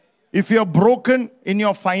If you're broken in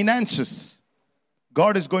your finances,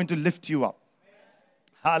 God is going to lift you up.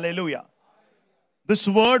 Hallelujah. This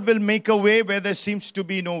word will make a way where there seems to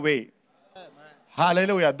be no way.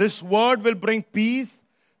 Hallelujah. This word will bring peace,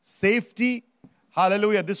 safety.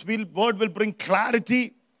 Hallelujah. This word will bring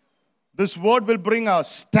clarity. This word will bring a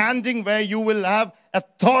standing where you will have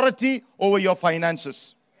authority over your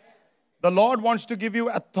finances. The Lord wants to give you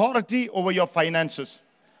authority over your finances.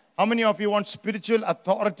 How many of you want spiritual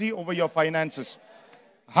authority over your finances?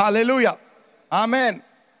 Hallelujah. Amen.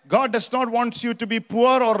 God does not want you to be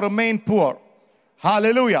poor or remain poor.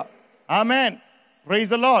 Hallelujah. Amen. Praise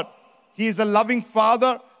the Lord. He is a loving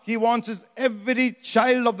Father. He wants every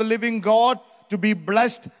child of the living God to be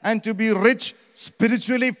blessed and to be rich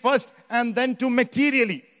spiritually first and then to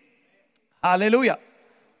materially. Hallelujah.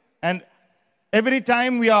 And every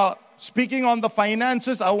time we are speaking on the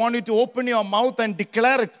finances, I want you to open your mouth and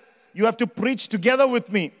declare it. You have to preach together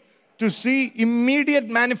with me to see immediate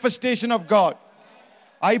manifestation of God.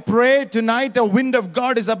 I pray tonight a wind of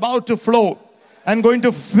God is about to flow and going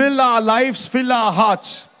to fill our lives, fill our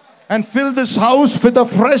hearts, and fill this house with a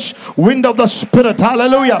fresh wind of the Spirit.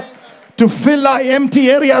 Hallelujah. To fill our empty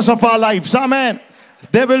areas of our lives. Amen.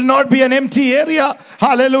 There will not be an empty area,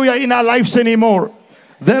 hallelujah, in our lives anymore.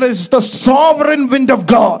 There is the sovereign wind of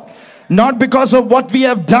God. Not because of what we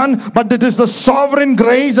have done, but it is the sovereign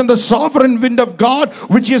grace and the sovereign wind of God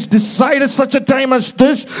which He has decided such a time as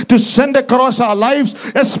this to send across our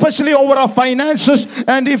lives, especially over our finances.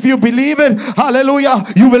 And if you believe it, hallelujah,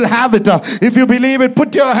 you will have it. If you believe it,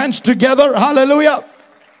 put your hands together. Hallelujah.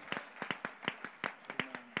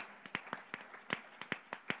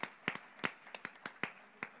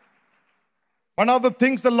 One of the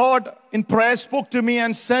things the Lord in prayer spoke to me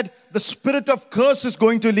and said, the spirit of curse is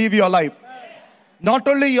going to leave your life. Not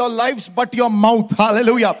only your lives, but your mouth.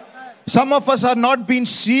 Hallelujah. Some of us are not been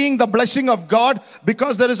seeing the blessing of God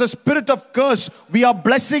because there is a spirit of curse. We are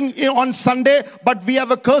blessing on Sunday, but we have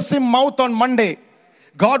a cursing mouth on Monday.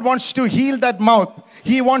 God wants to heal that mouth.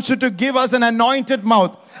 He wants you to give us an anointed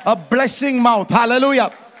mouth, a blessing mouth.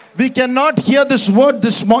 Hallelujah. We cannot hear this word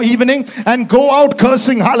this evening and go out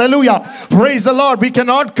cursing. Hallelujah. Praise the Lord. We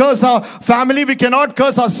cannot curse our family. We cannot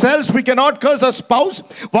curse ourselves. We cannot curse our spouse.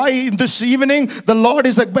 Why this evening the Lord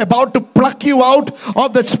is about to pluck you out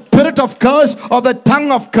of the spirit of curse, of the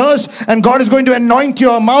tongue of curse, and God is going to anoint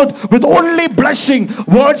your mouth with only blessing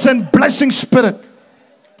words and blessing spirit.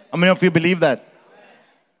 How many of you believe that?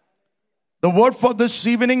 The word for this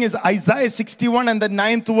evening is Isaiah 61 and the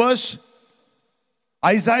 9th verse.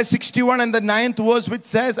 Isaiah 61 and the 9th verse, which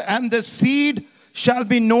says, and the seed shall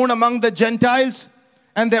be known among the Gentiles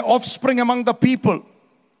and their offspring among the people.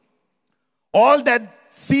 All that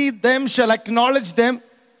see them shall acknowledge them,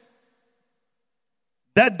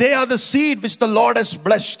 that they are the seed which the Lord has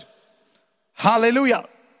blessed. Hallelujah.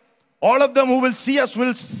 All of them who will see us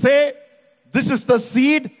will say, this is the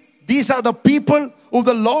seed, these are the people who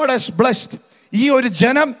the Lord has blessed. ഈ ഒരു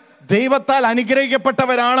ജനം ദൈവത്താൽ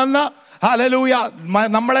അനുഗ്രഹിക്കപ്പെട്ടവരാണെന്ന് hallelujah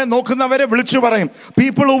നമ്മളെ നോക്കുന്നവരെ വിളിച്ചു പറയും.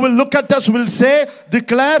 People who will look at us will say,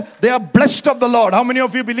 declare they are blessed of the Lord. How many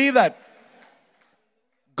of you believe that?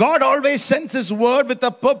 God always sends His word with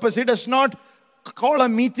a purpose. He does not call a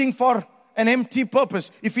meeting for an empty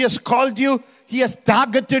purpose. If He has called you, He has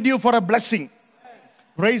targeted you for a blessing.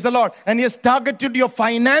 Praise the Lord. And He has targeted your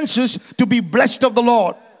finances to be blessed of the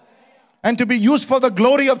Lord and to be used for the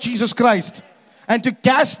glory of Jesus Christ. And to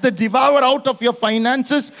cast the devourer out of your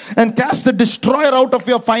finances and cast the destroyer out of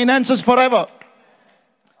your finances forever.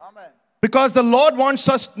 Amen. Because the Lord wants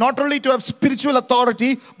us not only to have spiritual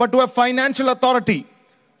authority, but to have financial authority.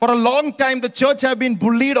 For a long time, the church have been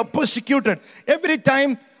bullied or persecuted. Every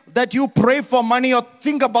time that you pray for money or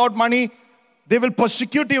think about money, they will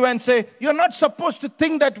persecute you and say, you're not supposed to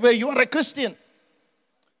think that way. You are a Christian.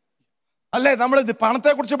 അല്ലേ, നമ്മൾ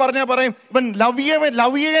പണത്തെ കുറിച്ച് പറഞ്ഞാൽ പറയും ഇവൻ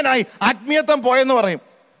ലൗകികനായി ആത്മീയത്വം പോയെന്ന് പറയും.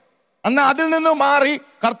 എന്നാൽ അതിൽ നിന്ന് മാറി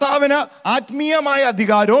കർത്താവിന് ആത്മീയമായ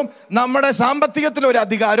അധികാരവും നമ്മുടെ സാമ്പത്തികത്തിൽ ഒരു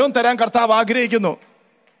അധികാരവും തരാൻ കർത്താവ് ആഗ്രഹിക്കുന്നു.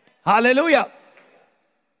 Hallelujah.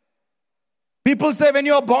 People say when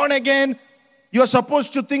you are born again, you are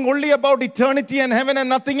supposed to think only about eternity and heaven and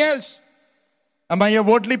nothing else. Am I a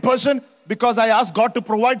worldly person because I ask God to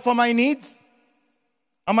provide for my needs?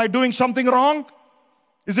 Am I doing something wrong?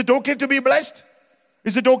 Is it okay to be blessed?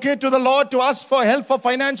 Is it okay to the Lord to ask for help for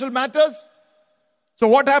financial matters? So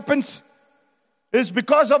what happens is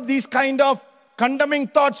because of these kind of condemning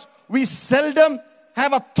thoughts, we seldom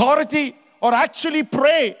have authority or actually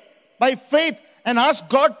pray by faith and ask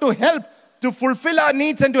God to help to fulfill our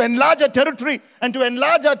needs and to enlarge our territory and to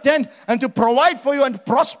enlarge our tent and to provide for you and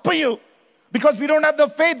prosper you. Because we don't have the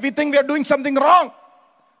faith, we think we are doing something wrong.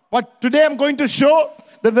 But today I'm going to show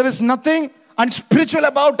that there is nothing unspiritual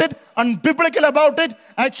about it, unbiblical about it.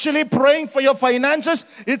 Actually praying for your finances,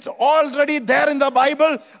 it's already there in the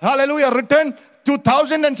Bible. Hallelujah. Written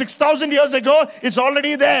 2,000 and 6,000 years ago. It's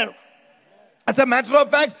already there. As a matter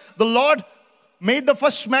of fact, the Lord made the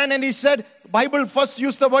first man and he said, Bible first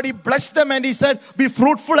used the word, he blessed them and he said, be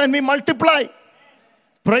fruitful and be multiply.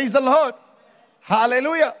 Praise the Lord.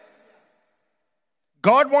 Hallelujah.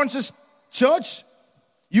 God wants his church,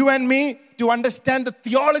 you and me, to understand the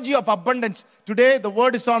theology of abundance. Today, the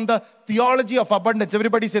word is on the theology of abundance.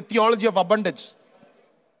 Everybody say theology of abundance.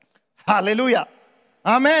 Hallelujah.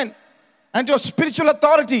 Amen. And your spiritual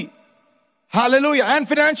authority. Hallelujah. And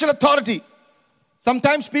financial authority.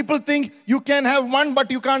 Sometimes people think you can have one,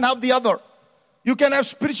 but you can't have the other. You can have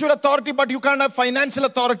spiritual authority, but you can't have financial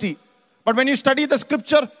authority. But when you study the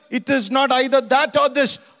scripture, it is not either that or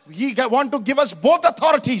this. He wants to give us both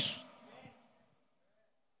authorities.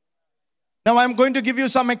 Now I'm going to give you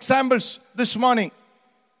some examples this morning.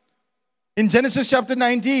 In Genesis chapter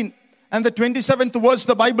 19 and the 27th verse,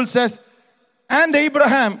 the Bible says, and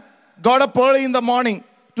Abraham got up early in the morning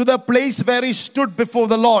to the place where he stood before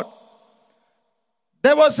the Lord.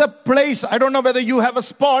 There was a place, I don't know whether you have a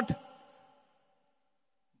spot,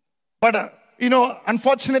 but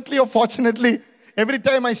unfortunately or fortunately, every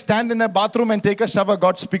time I stand in a bathroom and take a shower,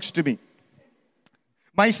 God speaks to me.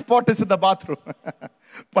 My spot is in the bathroom.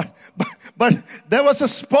 but there was a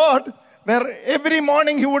spot where every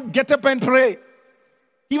morning he would get up and pray.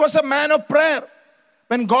 He was a man of prayer.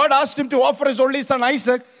 When God asked him to offer his only son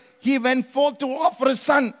Isaac, he went forth to offer his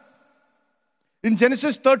son. In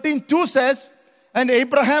Genesis 13:2 says, and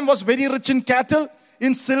Abraham was very rich in cattle,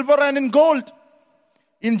 in silver and in gold.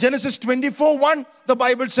 In Genesis 24:1, the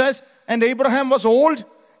Bible says, and Abraham was old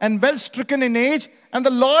and well stricken in age, and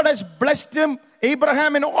the Lord has blessed him,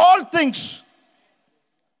 Abraham, in all things.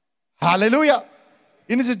 Hallelujah.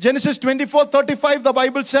 In Genesis 24:35, the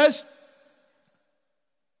Bible says,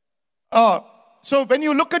 so when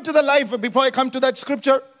you look into the life, before I come to that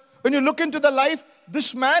scripture, when you look into the life,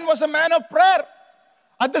 this man was a man of prayer.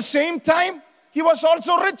 At the same time, he was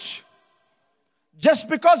also rich. Just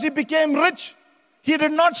because he became rich, he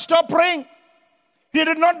did not stop praying. He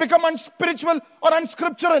did not become unspiritual or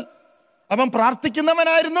unscriptural. അവൻ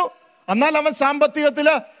പ്രാർത്ഥിക്കുന്നവനായിരുന്നു. എന്നാൽ അവൻ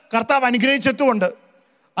സാമ്പത്തികത്തില് കർത്താവ് അനുഗ്രഹിച്ചിട്ടുമുണ്ട്.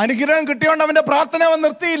 അനുഗ്രഹം കിട്ടിയോണ്ട് അവന്റെ പ്രാർത്ഥന അവൻ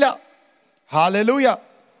നിർത്തിയില്ല. Hallelujah.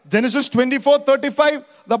 Genesis 24:35,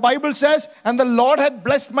 the Bible says, and the Lord had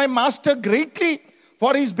blessed my master greatly,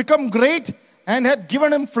 for he's become great, and had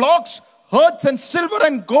given him flocks, herds, and silver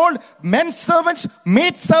and gold, men servants,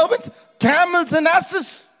 maid servants, camels and asses.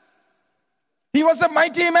 He was a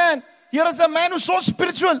mighty man. Here is a man who's so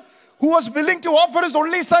spiritual, who was willing to offer his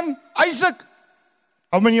only son, Isaac.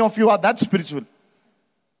 How many of you are that spiritual?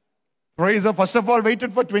 Praise God. First of all,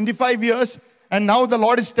 waited for 25 years, and now the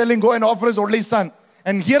Lord is telling, go and offer his only son.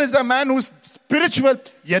 And here is a man who's spiritual,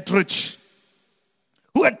 yet rich,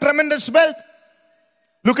 who had tremendous wealth.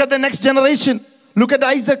 Look at the next generation. Look at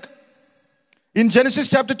Isaac. In Genesis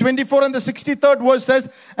chapter 24 and the 63rd verse says,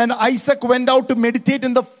 and Isaac went out to meditate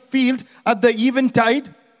in the field at the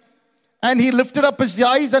eventide, and he lifted up his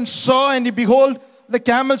eyes and saw, and behold, the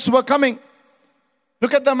camels were coming.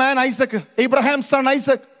 Look at the man Isaac, Abraham's son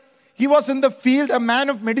Isaac. He was in the field, a man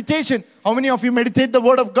of meditation. How many of you meditate the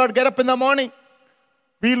word of God? Get up in the morning.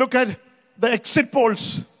 We look at the exit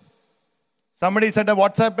polls. Somebody sent a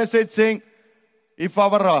WhatsApp message saying, if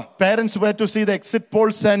our parents were to see the exit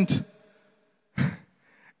polls and,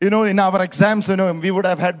 in our exams, we would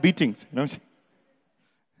have had beatings.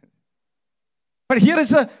 But here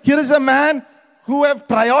is a man who have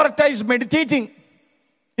prioritized meditating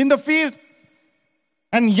in the field.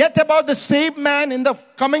 And yet about the same man in the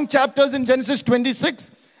coming chapters in Genesis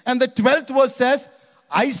 26 and the 12th verse says,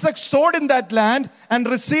 Isaac sowed in that land and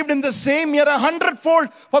received in the same year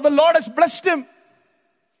 100-fold, for the Lord has blessed him.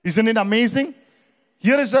 Isn't it amazing?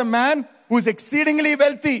 Here is a man who is exceedingly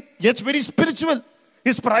wealthy, yet very spiritual.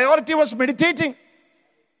 His priority was meditating.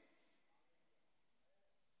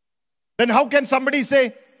 Then how can somebody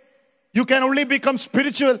say, you can only become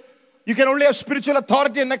spiritual, you can only have spiritual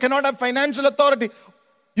authority and I cannot have financial authority?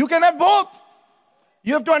 You can have both.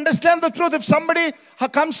 You have to understand the truth. If somebody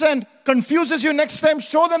comes and confuses you next time,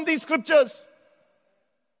 show them these scriptures.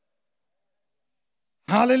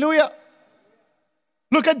 Hallelujah.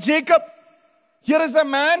 Look at Jacob. Here is a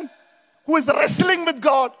man who is wrestling with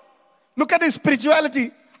God. Look at his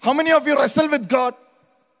spirituality. How many of you wrestle with God?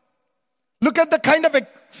 Look at the kind of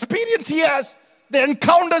experience he has, the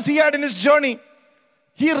encounters he had in his journey.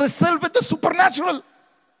 He wrestled with the supernatural.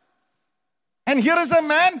 And here is a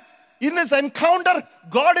man, in his encounter,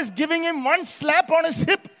 God is giving him one slap on his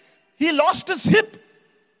hip. He lost his hip.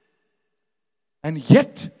 And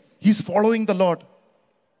yet, he's following the Lord.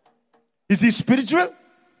 Is he spiritual?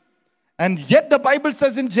 And yet the Bible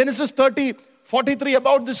says in Genesis 30:43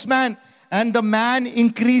 about this man, and the man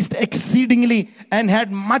increased exceedingly and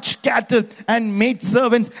had much cattle and maid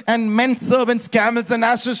servants and men servants, camels and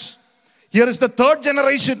asses. Here is the third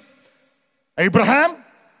generation. Abraham,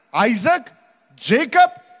 Isaac, Jacob.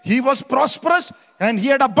 He was prosperous and he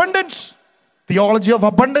had abundance. Theology of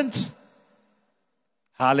abundance.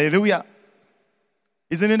 Hallelujah.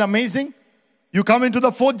 Isn't it amazing? You come into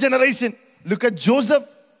the fourth generation. Look at Joseph,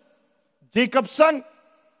 Jacob's son,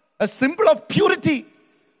 a symbol of purity.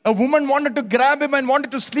 A woman wanted to grab him and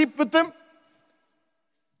wanted to sleep with him.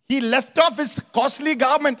 He left off his costly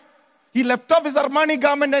garment. He left off his Armani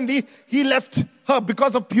garment and he left her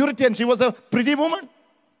because of purity. And she was a pretty woman.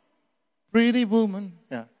 Pretty woman.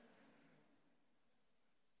 Yeah.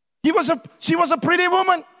 She was a pretty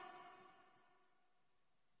woman.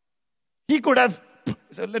 He could have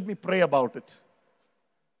said, let me pray about it.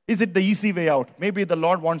 Is it the easy way out? Maybe the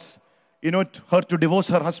Lord wants, her to divorce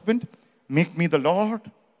her husband. Make me the Lord.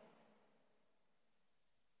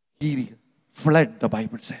 He fled, the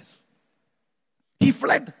Bible says. He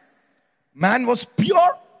fled. Man was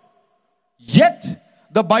pure. Yet,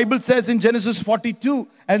 the Bible says in Genesis 42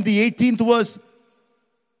 and the 18th verse,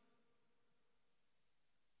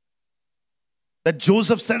 that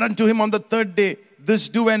Joseph said unto him on the third day, this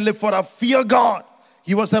do and live, for I fear God.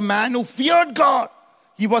 He was a man who feared God.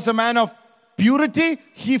 He was a man of purity.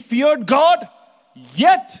 He feared God.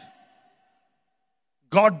 Yet,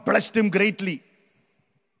 God blessed him greatly.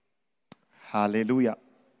 Hallelujah.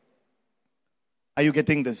 Are you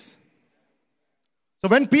getting this? So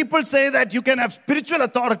when people say that you can have spiritual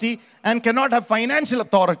authority and cannot have financial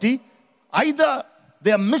authority, either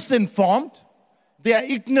they are misinformed, they are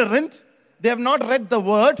ignorant, they have not read the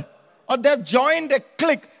word, or they have joined a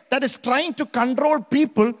clique that is trying to control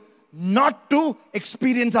people not to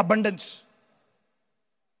experience abundance.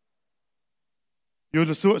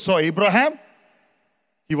 You saw Abraham.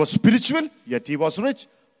 He was spiritual, yet he was rich.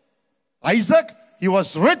 Isaac, he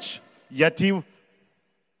was rich, yet he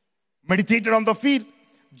meditated on the field.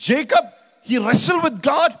 Jacob, he wrestled with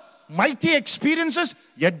God, mighty experiences,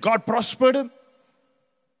 yet God prospered him.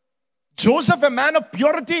 Joseph, a man of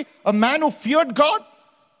purity, a man who feared God.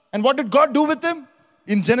 And what did God do with him?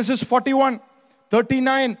 In Genesis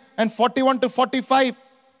 41:39 and 41 to 45.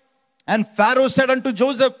 And Pharaoh said unto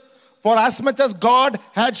Joseph, for as much as God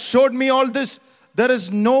had showed me all this, there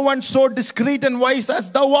is no one so discreet and wise as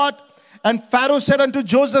thou art. And Pharaoh said unto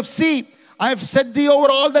Joseph, see, I have set thee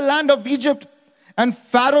over all the land of Egypt. And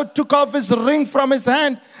Pharaoh took off his ring from his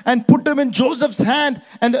hand and put him in Joseph's hand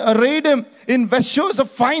and arrayed him in vestures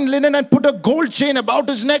of fine linen and put a gold chain about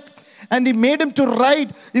his neck. And he made him to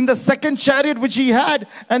ride in the second chariot which he had.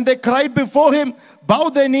 And they cried before him, bow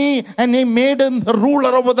the knee. And he made him the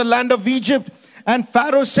ruler over the land of Egypt. And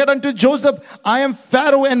Pharaoh said unto Joseph, I am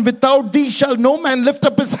Pharaoh, and without thee shall no man lift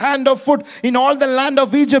up his hand or foot in all the land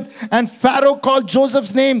of Egypt. And Pharaoh called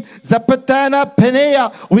Joseph's name Zapatana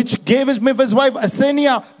Paneah, which gave him his wife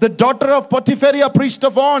Asenia, the daughter of Potiphar, priest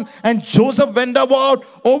of On. And Joseph went about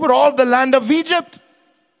over all the land of Egypt.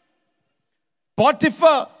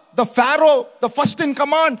 Potiphar, the Pharaoh, the first in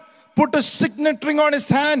command, put a signet ring on his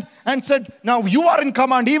hand and said, now you are in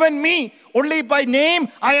command, even me. Only by name,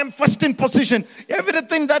 I am first in position.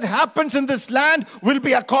 Everything that happens in this land will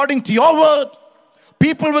be according to your word.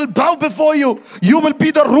 People will bow before you. You will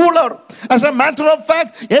be the ruler. As a matter of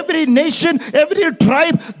fact, every nation, every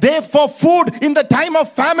tribe, they for food in the time of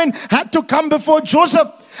famine had to come before Joseph.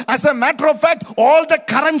 As a matter of fact, all the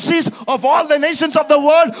currencies of all the nations of the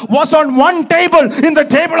world was on one table, in the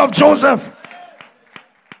table of Joseph.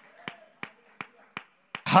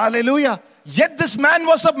 Hallelujah. Yet this man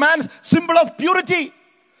was a man symbol of purity.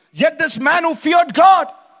 Yet this man who feared God.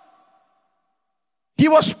 He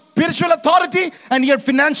was spiritual authority and he had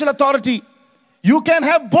financial authority. You can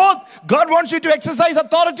have both. God wants you to exercise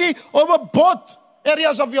authority over both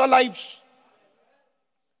areas of your lives.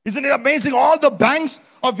 Isn't it amazing? All the banks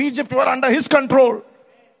of Egypt were under his control.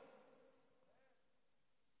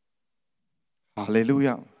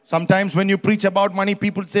 Hallelujah. Sometimes when you preach about money,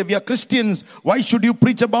 people say, we are Christians. Why should you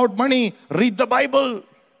preach about money? Read the Bible.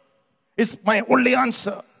 It's my only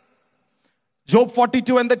answer. Job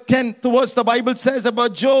 42 and the 10th verse, the Bible says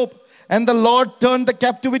about Job. And the Lord turned the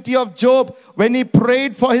captivity of Job when he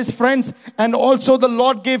prayed for his friends. And also the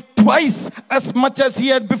Lord gave twice as much as he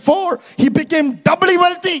had before. He became doubly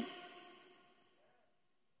wealthy.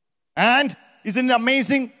 And isn't it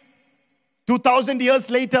amazing? 2,000 years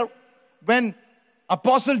later, when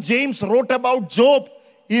Apostle James wrote about Job,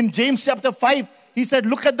 in James chapter 5, he said,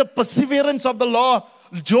 look at the perseverance of the law,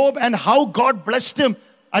 Job, and how God blessed him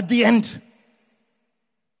at the end.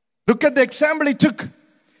 Look at the example he took.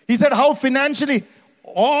 He said how financially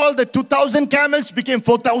all the 2,000 camels became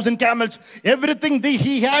 4,000 camels. Everything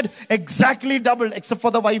he had exactly doubled except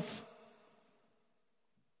for the wife.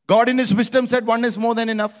 God in his wisdom said one is more than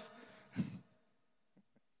enough.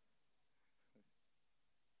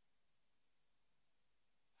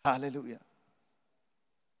 Hallelujah.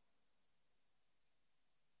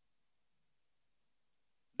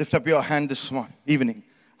 Lift up your hand this evening.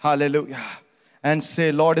 Hallelujah. And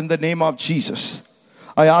say, Lord, in the name of Jesus,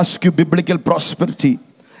 I ask you biblical prosperity.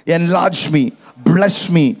 Enlarge me, bless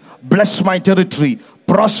my territory,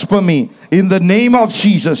 prosper me. In the name of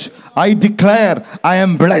Jesus, I declare I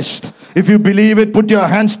am blessed. If you believe it, put your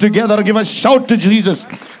hands together and give a shout to Jesus.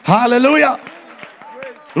 Hallelujah.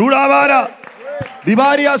 Rudavara.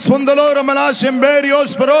 Divaria Swandalo Ramana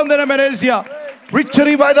Shemberios Perondana Meresia.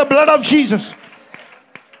 Victory by the blood of Jesus.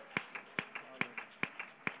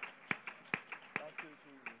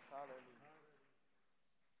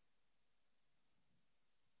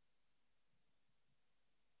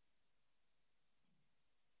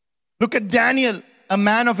 Look at Daniel, a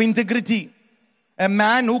man of integrity, a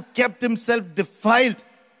man who kept himself defiled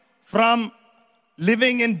from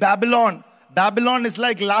living in Babylon. Babylon is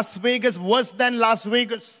like Las Vegas, worse than Las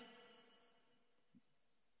Vegas.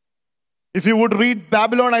 If you would read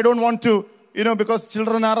Babylon, I don't want to, because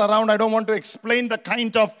children are around, I don't want to explain the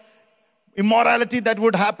kind of immorality that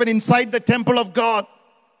would happen inside the temple of God.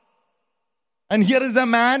 And here is a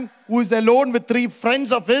man who is alone with 3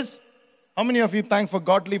 friends of his. How many of you thank for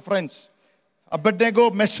godly friends?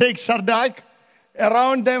 Abednego, Meshach, Shadrach,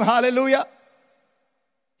 around them, hallelujah.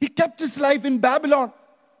 He kept his life in Babylon.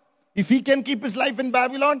 If he can keep his life in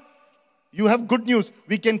Babylon, you have good news.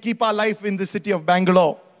 We can keep our life in the city of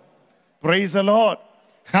Bangalore. Praise the Lord.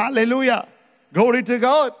 Hallelujah. Glory to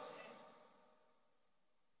God.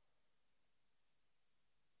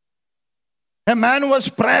 A man who was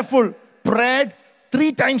prayerful, prayed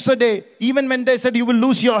 3 times a day. Even when they said you will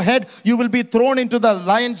lose your head, you will be thrown into the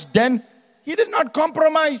lion's den. He did not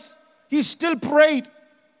compromise. He still prayed.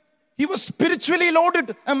 He was spiritually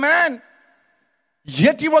loaded, a man.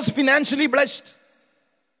 Yet he was financially blessed.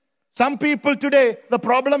 Some people today, the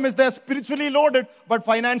problem is they're spiritually loaded, but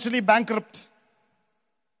financially bankrupt.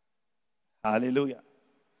 Hallelujah.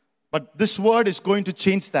 But this word is going to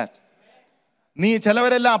change that. നീ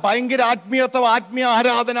ചിലവരെല്ലാം ഭയങ്കര ആത്മീയ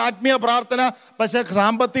ആരാധന, ആത്മീയ പ്രാർത്ഥന, പക്ഷേ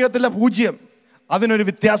സാമ്പത്തികത്തിലെ പൂജ്യം. അതിനൊരു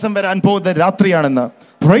വ്യത്യാസം വരാൻ പോകുന്ന രാത്രിയാണെന്ന്.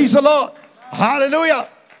 Praise the Lord. Hallelujah.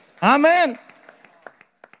 Amen.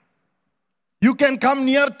 You can come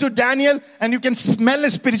near to Daniel and you can smell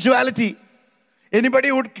his spirituality. Anybody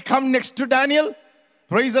would come next to Daniel?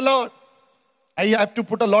 Praise the Lord. I have to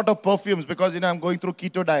put a lot of perfumes because I'm going through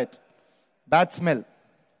keto diet. Bad smell.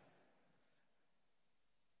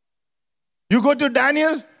 You go to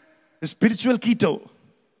Daniel, spiritual keto.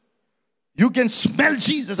 You can smell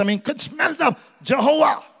Jesus. You could smell the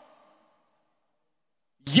Jehovah.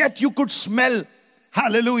 Yet you could smell,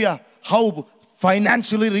 hallelujah, how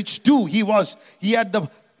financially rich too he was. He had the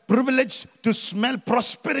privilege to smell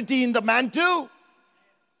prosperity in the man too.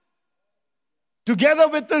 Together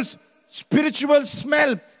with this spiritual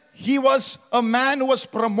smell, he was a man who was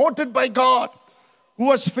promoted by God, who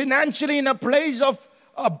was financially in a place of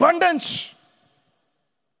abundance.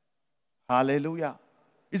 Hallelujah.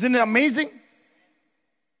 Isn't it amazing?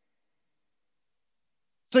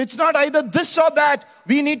 So it's not either this or that.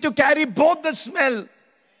 We need to carry both the smell.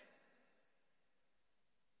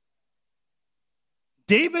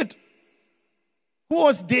 David. Who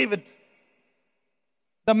was David?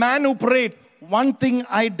 The man who prayed, one thing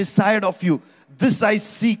I desired of you, this I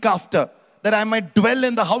seek after, that I might dwell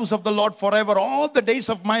in the house of the Lord forever, all the days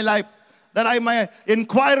of my life, that I might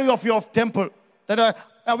inquire of your temple, that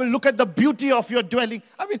I will look at the beauty of your dwelling.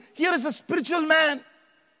 Here is a spiritual man.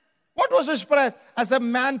 What was his prayer? As a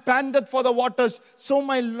man panted for the waters, so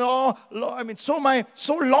my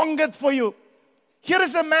soul longeth for you. Here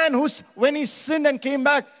is a man who's, when he sinned and came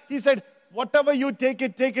back, he said, whatever you take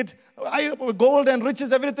it. Gold and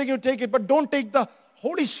riches, everything you take it, but don't take the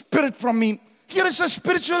Holy Spirit from me. Here is a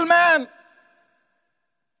spiritual man.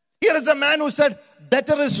 Here is a man who said,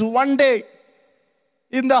 better is one day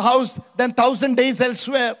in the house than 1,000 days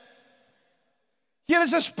elsewhere. Here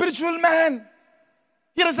is a spiritual man.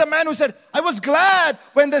 Here is a man who said, I was glad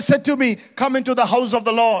when they said to me, come into the house of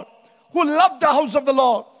the Lord. Who loved the house of the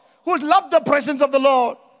Lord. Who loved the presence of the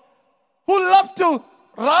Lord. Who loved to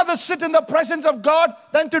rather sit in the presence of God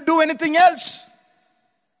than to do anything else.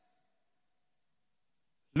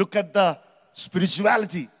 Look at the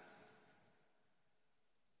spirituality.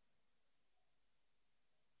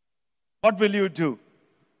 What will you do?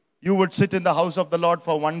 You would sit in the house of the Lord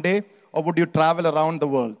for one day, or would you travel around the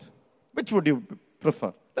world? Which would you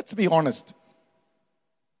prefer? Let's be honest.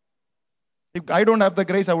 If I don't have the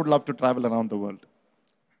grace, I would love to travel around the world.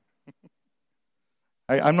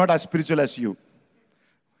 I'm not as spiritual as you.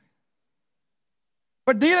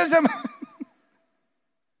 But there is a man.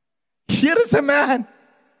 Here is a man.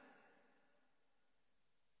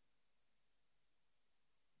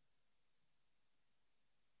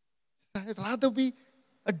 I'd rather be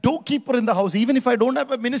a doorkeeper in the house. Even if I don't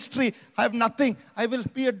have a ministry, I have nothing. I will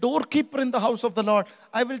be a doorkeeper in the house of the Lord.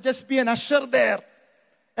 I will just be an usher there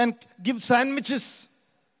and give sandwiches.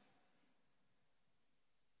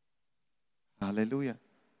 Hallelujah.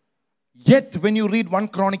 Yet when you read 1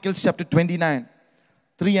 Chronicles chapter 29,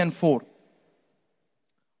 3 and 4.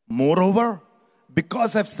 Moreover,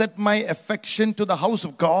 because I've set my affection to the house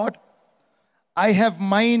of God, I have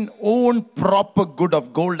mine own proper good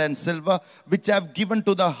of gold and silver, which I have given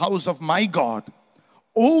to the house of my God,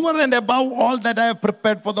 over and above all that I have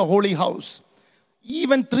prepared for the holy house.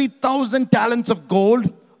 Even 3,000 talents of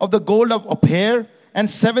gold, of the gold of Ophir, and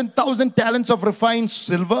 7,000 talents of refined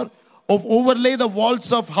silver, of overlay the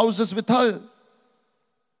walls of houses with hull.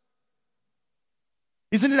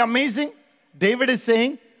 Isn't it amazing? David is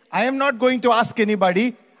saying, I am not going to ask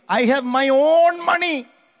anybody. I have my own money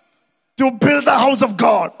to build the house of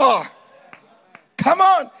God. Oh, come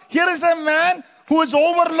on. Here is a man who is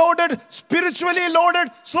overloaded, spiritually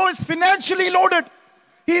loaded, so is financially loaded.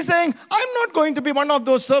 He's saying, I'm not going to be one of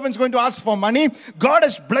those servants going to ask for money. God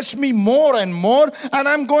has blessed me more and more, and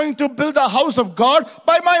I'm going to build the house of God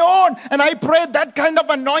by my own. And I pray that kind of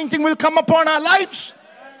anointing will come upon our lives.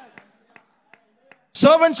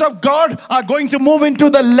 Servants of God are going to move into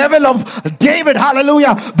the level of David.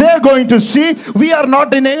 Hallelujah. They're going to see we are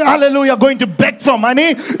not in a, hallelujah, going to beg for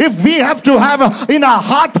money. If we have to have in our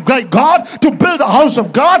heart by God to build the house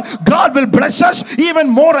of God, God will bless us even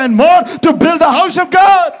more and more to build the house of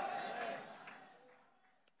God.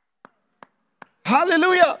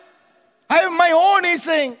 Hallelujah. I have my own, he's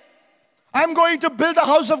saying. I'm going to build the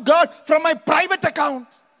house of God from my private account.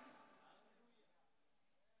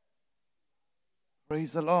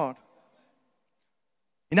 Praise the Lord.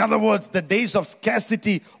 In other words, the days of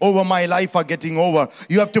scarcity over my life are getting over.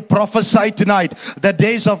 You have to prophesy tonight. The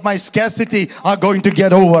days of my scarcity are going to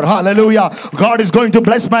get over. Hallelujah. God is going to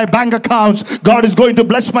bless my bank accounts. God is going to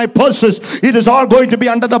bless my purses. It is all going to be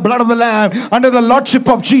under the blood of the Lamb, under the Lordship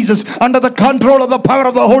of Jesus, under the control of the power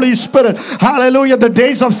of the Holy Spirit. Hallelujah. The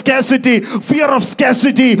days of scarcity, fear of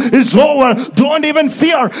scarcity is over. Don't even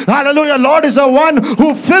fear. Hallelujah. Lord is the one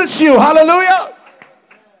who fills you. Hallelujah.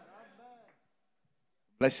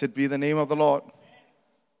 Blessed be the name of the Lord.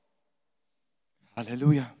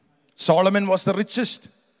 Hallelujah. Solomon was the richest.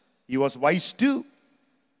 He was wise too.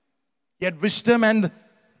 He had wisdom and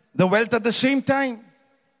the wealth at the same time.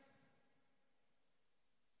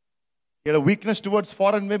 He had a weakness towards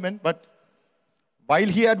foreign women, but while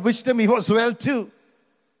he had wisdom, he was well too.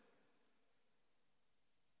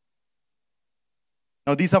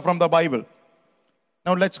 Now these are from the Bible.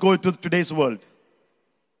 Now let's go to today's world.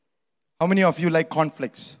 How many of you like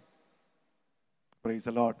conflicts? Praise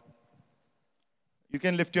the Lord. You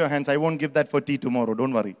can lift your hands. I won't give that for tea tomorrow.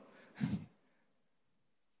 Don't worry.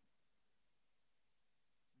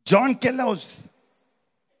 John Kellows,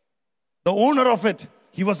 the owner of it,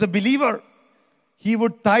 he was a believer. He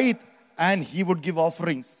would tithe and he would give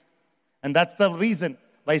offerings. And that's the reason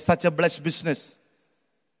why such a blessed business.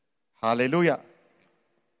 Hallelujah.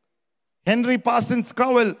 Henry Parsons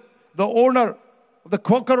Crowell, the owner of the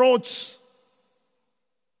Quaker Oats,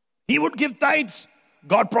 he would give tithes.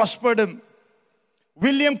 God prospered him.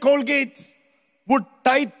 William Colgate would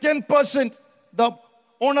tithe 10%. The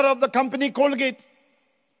owner of the company Colgate,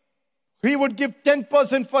 he would give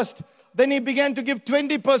 10% first. Then he began to give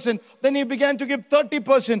 20%. Then he began to give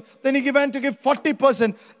 30%. Then he began to give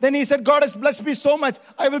 40%. Then he said, God has blessed me so much,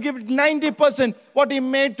 I will give 90% what he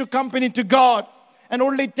made to company to God. And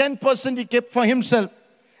only 10% he kept for himself.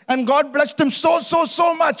 And God blessed him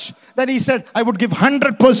so much that he said, I would give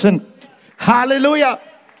 100%. Hallelujah.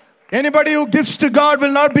 Anybody who gives to God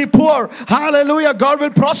will not be poor. Hallelujah. God will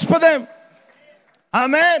prosper them.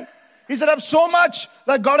 Amen. He said, I have so much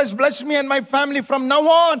that God has blessed me and my family. From now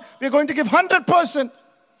on, we're going to give 100%.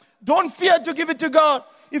 Don't fear to give it to God.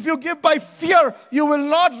 If you give by fear, you will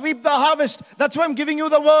not reap the harvest. That's why I'm giving you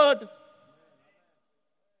the word.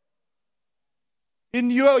 In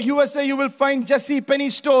USA, you will find Jesse Penny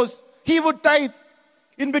stores. He would tithe.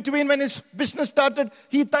 In between, when his business started,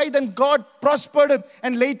 he tithed and God prospered him.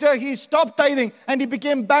 And later he stopped tithing and he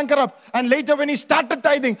became bankrupt. And later when he started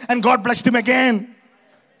tithing, and God blessed him again.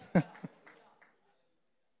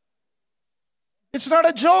 It's not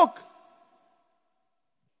a joke.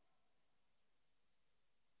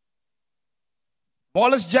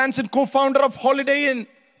 Wallace Jansen, co-founder of Holiday Inn,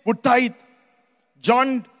 would tithe.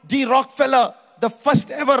 John D. Rockefeller, the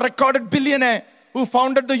first ever recorded billionaire who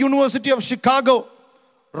founded the University of Chicago,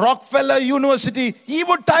 Rockefeller University, he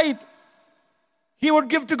would tithe. He would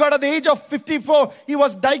give to God. At the age of 54, he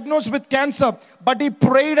was diagnosed with cancer, but he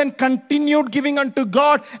prayed and continued giving unto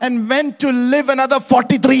God and went to live another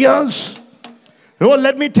 43 years. Oh,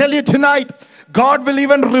 let me tell you tonight, God will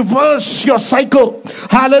even reverse your cycle.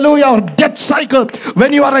 Hallelujah. Or death cycle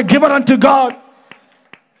when you are a giver unto God.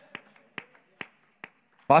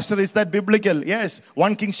 Pastor, is that biblical? Yes.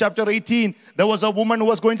 1 Kings chapter 18. There was a woman who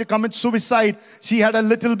was going to commit suicide. She had a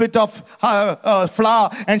little bit of flour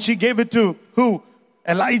and she gave it to who?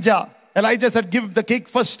 Elijah. Elijah said, give the cake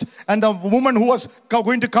first. And the woman who was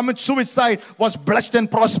going to commit suicide was blessed and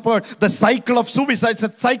prospered. The cycle of suicide,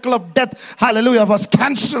 the cycle of death, hallelujah, was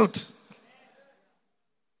cancelled.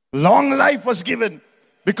 Long life was given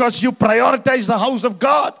because you prioritize the house of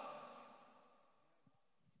God.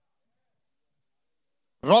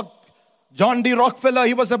 John D. Rockefeller,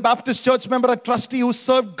 he was a Baptist church member, a trustee who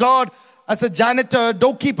served God as a janitor,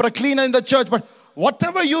 doorkeeper, a cleaner in the church. But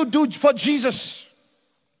whatever you do for Jesus,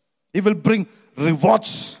 He will bring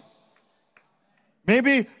rewards.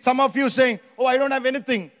 Maybe some of you saying, oh, I don't have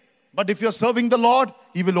anything. But if you're serving the Lord,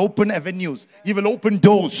 He will open avenues. He will open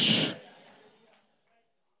doors.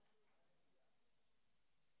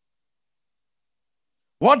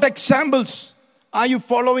 What examples are you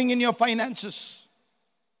following in your finances?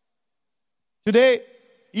 Today,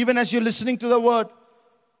 even as you're listening to the word,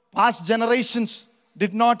 past generations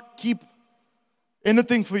did not keep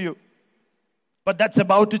anything for you. But that's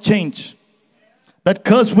about to change. That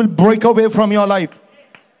curse will break away from your life.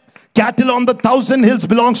 Cattle on the 1,000 hills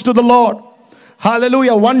belongs to the Lord.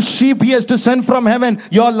 Hallelujah. One sheep He has to send from heaven.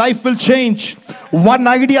 Your life will change. One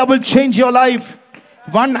idea will change your life.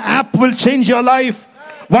 One app will change your life.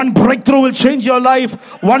 One breakthrough will change your life.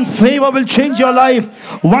 One favor will change your life.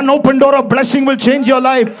 One open door of blessing will change your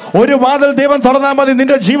life. ഒരു വാതിൽ ദൈവം തുറന്നാൽ മതി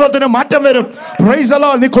നിന്റെ ജീവിതത്തിന് മാറ്റം വരും. Praise the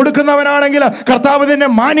Lord. നീ കൊടുക്കുന്നവനാണെങ്കിൽ കർത്താവ് നിന്നെ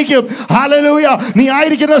മാനിക്കും. Hallelujah. നീ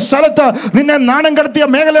ആയിരിക്കുന്ന സ്ഥലത്ത് നിന്നെ നാണം കടത്തിയ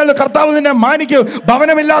മേഖലകളിൽ കർത്താവ് നിന്നെ മാനിക്കും.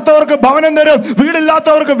 ഭവനമില്ലാത്തവർക്ക് ഭവനം തരും.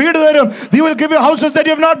 വീടില്ലാത്തവർക്ക് വീട് തരും. He will give you houses that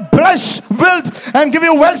you have not blessed, built, and give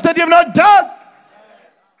you wealth that you have not done.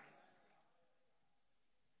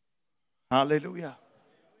 Hallelujah.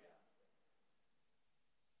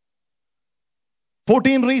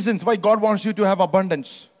 14 reasons why God wants you to have abundance.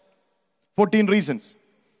 14 reasons.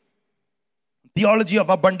 Theology of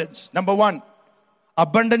abundance. Number 1,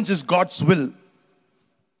 abundance is God's will.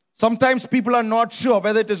 Sometimes people are not sure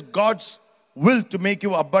whether it is God's will to make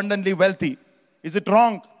you abundantly wealthy. Is it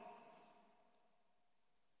wrong?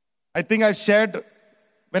 I think I shared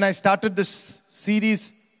when I started this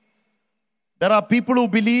series, there are people who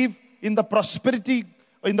believe in the prosperity,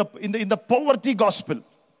 in the poverty gospel.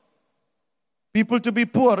 People to be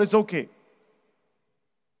poor is okay.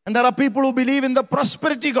 And there are people who believe in the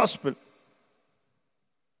prosperity gospel.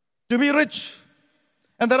 To be rich.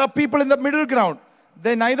 And there are people in the middle ground.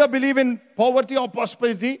 They neither believe in poverty or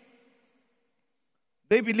prosperity.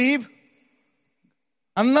 They believe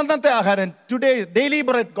today daily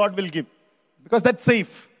bread God will give. Because that's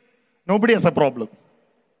safe. Nobody has a problem.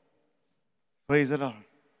 Praise the Lord.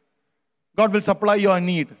 God will supply your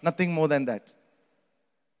need. Nothing more than that.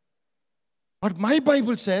 But my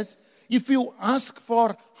Bible says, if you ask for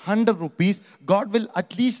 100 rupees, God will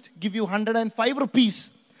at least give you 105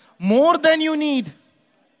 rupees. More than you need.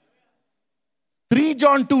 3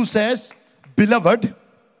 John 2 says, Beloved,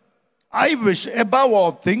 I wish above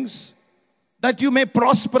all things that you may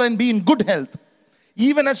prosper and be in good health,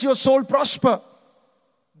 even as your soul prosper.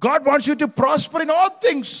 God wants you to prosper in all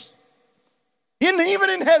things. Even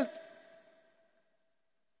in health.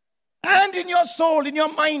 And in your soul, in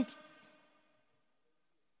your mind.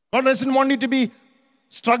 God doesn't want you to be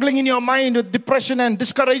struggling in your mind with depression and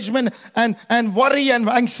discouragement and worry and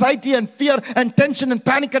anxiety and fear and tension and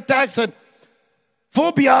panic attacks and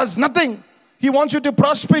phobias. Nothing. He wants you to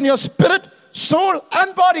prosper in your spirit, soul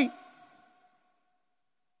and body.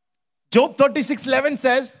 Job 36:11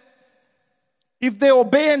 says, if they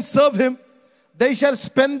obey and serve Him, they shall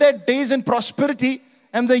spend their days in prosperity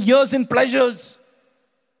and their years in pleasures.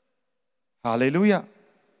 Hallelujah.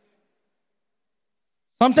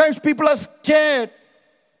 Sometimes people are scared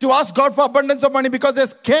to ask God for abundance of money because they're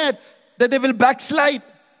scared that they will backslide.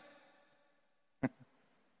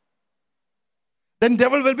 then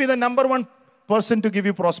devil will be the number one person to give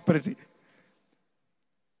you prosperity.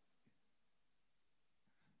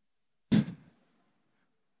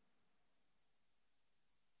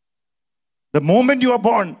 The moment you are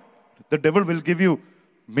born, the devil will give you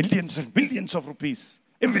millions and millions of rupees.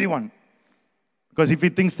 Everyone. Because if he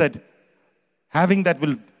thinks that having that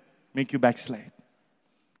will make you backslide.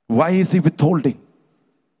 Why is he withholding?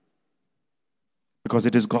 Because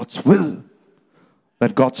it is God's will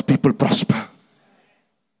that God's people prosper.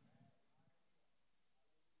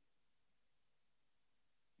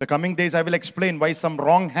 The coming days I will explain why some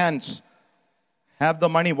wrong hands have the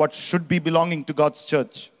money what should be belonging to God's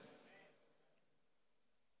church.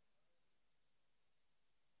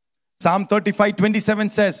 Psalm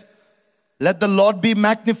 35:27 says, let the Lord be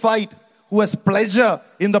magnified who has pleasure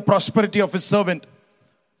in the prosperity of his servant.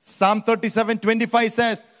 Psalm 37:25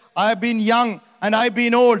 says, I have been young and I have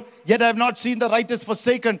been old, yet I have not seen the righteous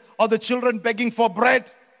forsaken or the children begging for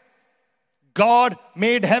bread. God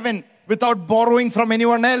made heaven without borrowing from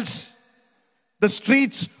anyone else. The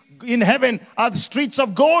streets in heaven are the streets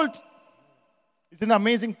of gold. Isn't it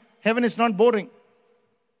amazing? Heaven is not boring.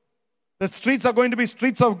 The streets are going to be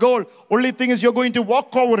streets of gold. Only thing is you're going to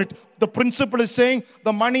walk over it. The principle is saying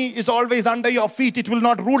the money is always under your feet. It will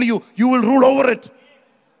not rule you. You will rule over it.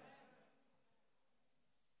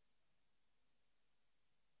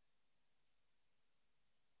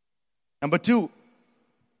 Number two,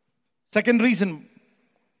 second reason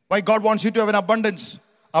why God wants you to have an abundance.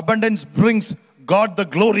 Abundance brings God the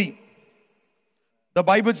glory. The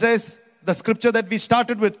Bible says, the scripture that we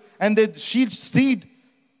started with, and the seed,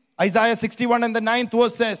 Isaiah 61 and the 9th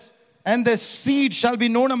verse says, and the seed shall be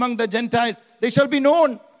known among the Gentiles. They shall be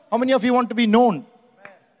known. How many of you want to be known?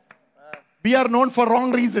 We are known for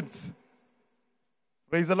wrong reasons.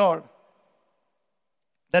 Praise the Lord.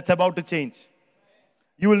 That's about to change.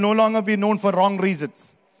 You will no longer be known for wrong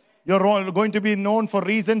reasons. You're going to be known for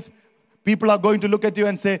reasons. People are going to look at you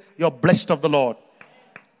and say, you're blessed of the Lord.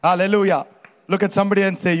 Hallelujah. Look at somebody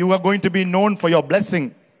and say, you are going to be known for your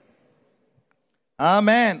blessing.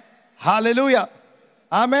 Amen. Hallelujah.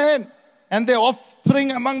 Amen. And the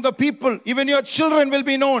offspring among the people, even your children will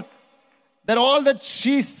be known. That all that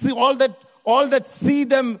see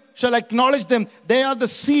them shall acknowledge them. They are the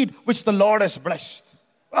seed which the Lord has blessed.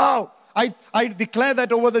 Wow. I declare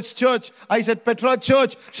that over this church. I said, Petra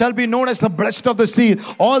church shall be known as the blessed of the seed.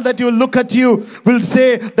 All that you look at you will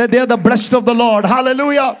say that they are the blessed of the Lord.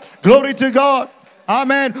 Hallelujah. Glory to God.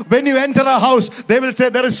 Amen. When you enter a house, they will say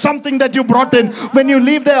there is something that you brought in. When you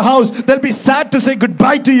leave their house, they'll be sad to say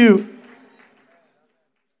goodbye to you.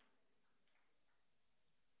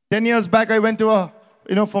 10 years back, I went to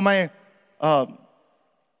for my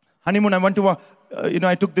honeymoon, I went to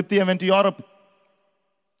I took Dipti, I went to Europe.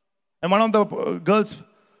 And one of the girls,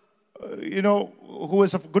 who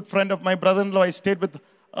was a good friend of my brother-in-law, I stayed with,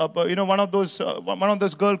 one of those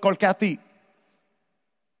girls called Kathy.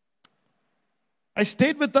 I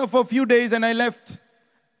stayed with her for a few days and I left.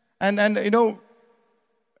 And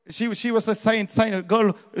she was a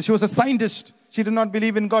girl. She was a scientist. She did not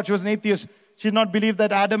believe in God. She was an atheist. She did not believe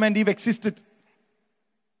that Adam and Eve existed.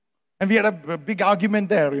 And we had a big argument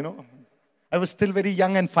there, I was still very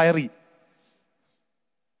young and fiery.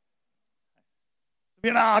 We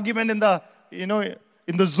had an argument in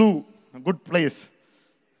the zoo, a good place.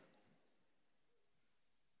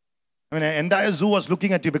 I mean, the entire zoo was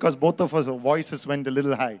looking at you because both of us voices went a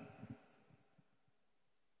little high.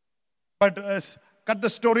 But cut the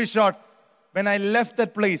story short, when I left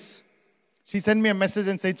that place, she sent me a message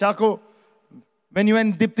and said, Chaco, when you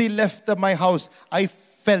and Dipti left my house, I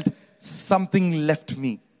felt something left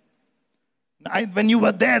me. When you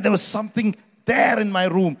were there was something there in my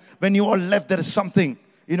room. When you all left, there is something.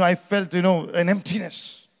 I felt, an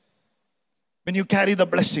emptiness. When you carry the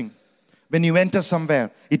blessing, when you enter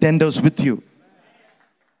somewhere, it enters with you.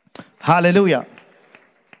 Hallelujah.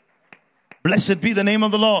 Blessed be the name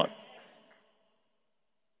of the Lord.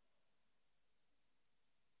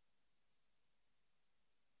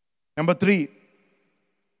 Number 3.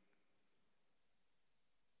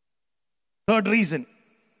 Third reason.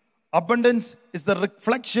 Abundance is the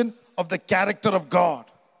reflection of the character of God.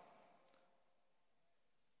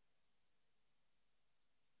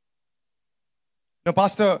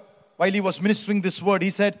 Pastor, while he was ministering this word, he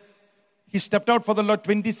said he stepped out for the Lord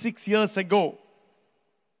 26 years ago,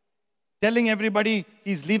 telling everybody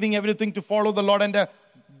he's leaving everything to follow the Lord. And a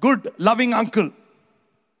good, loving uncle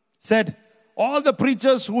said, all the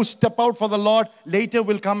preachers who step out for the Lord later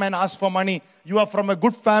will come and ask for money. You are from a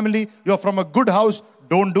good family. You are from a good house.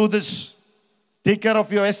 Don't do this. Take care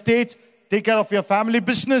of your estate. Take care of your family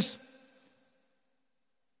business.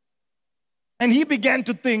 And he began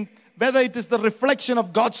to think whether it is the reflection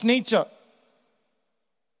of God's nature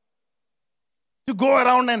to go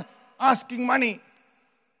around and asking money.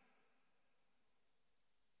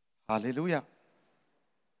 Hallelujah.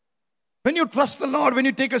 When you trust the Lord, when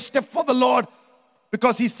you take a step for the Lord,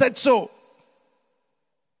 because he said so,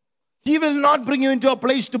 he will not bring you into a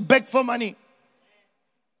place to beg for money.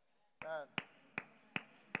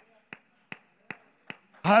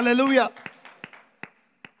 Hallelujah.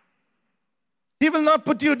 He will not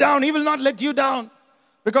put you down. He will not let you down.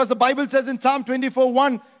 Because the Bible says in Psalm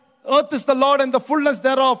 24:1, earth is the Lord and the fullness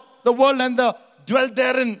thereof, the world and the dwell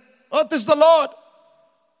therein. Earth is the Lord.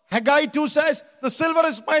 Haggai 2 says, the silver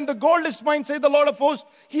is mine, the gold is mine, say the Lord of hosts.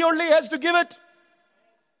 He only has to give it.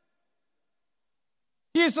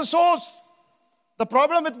 He is the source. The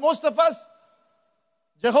problem with most of us,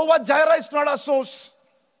 Jehovah Jireh is not our source.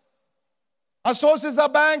 Our source is our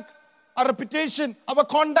bank, our reputation, our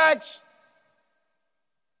contacts.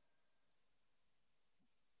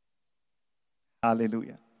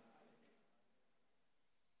 Hallelujah.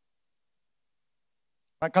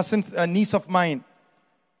 My cousin's a niece of mine,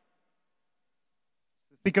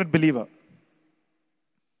 secret believer.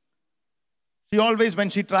 She always, when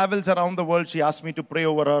she travels around the world, she asks me to pray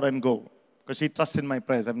over her and go. Because she trusts in my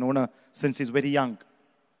prayers. I've known her since she's very young.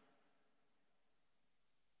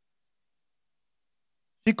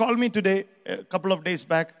 She called me today, a couple of days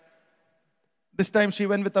back. This time she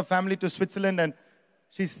went with her family to Switzerland, and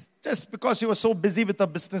she's just because she was so busy with her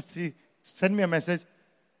business, she sent me a message.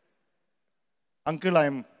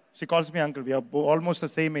 Uncle, she calls me uncle. We are almost the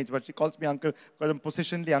same age, but she calls me uncle because I'm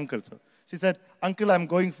positionally uncle. So she said, Uncle, I'm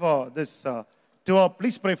going for this tour.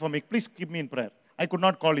 Please pray for me. Please keep me in prayer. I could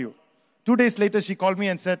not call you. 2 days later, she called me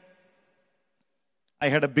and said, I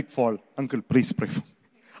had a big fall. Uncle, please pray for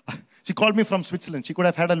me. She called me from Switzerland. She could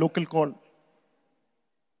have had a local call.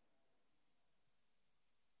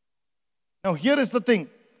 Now, here is the thing.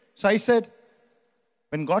 So I said,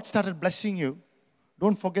 when God started blessing you,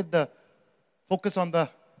 don't focus on the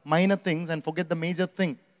minor things and forget the major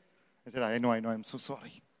thing. I said, I know, I'm so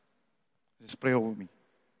sorry. Just pray over me.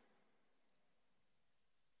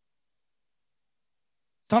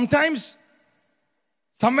 Sometimes,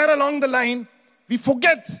 somewhere along the line, we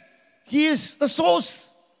forget He is the source.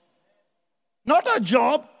 Not our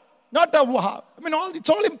job, not our, it's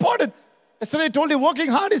all important. Yesterday I told you, working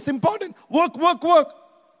hard is important. Work.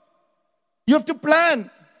 You have to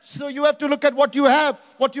plan. So you have to look at what you have,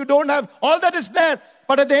 what you don't have. All that is there.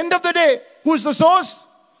 But at the end of the day, who is the source?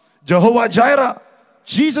 Jehovah Jireh.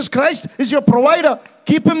 Jesus Christ is your provider.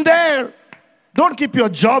 Keep Him there. Don't keep your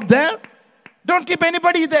job there. Don't keep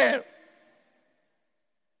anybody there.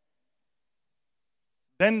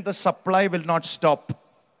 Then the supply will not stop.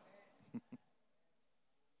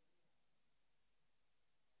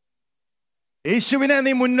 യേശുവിനെ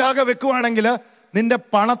നീ മുന്നാകെ വെക്കുവാണെങ്കിൽ നിന്റെ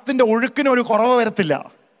പണത്തിന്റെ ഒഴുക്കിന് ഒരു കുറവ് വരത്തില്ല.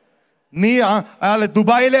 നീ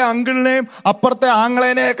ദുബായിലെ അങ്കിളിനെയും അപ്പുറത്തെ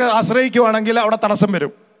ആംഗ്ലേനെയൊക്കെ ആശ്രയിക്കുവാണെങ്കിൽ അവിടെ തടസ്സം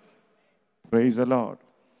വരും. Praise the Lord.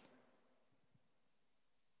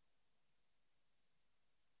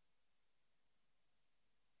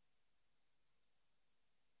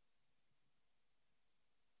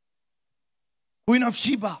 Queen of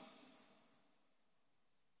Sheba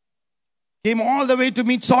came all the way to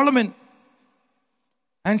meet Solomon.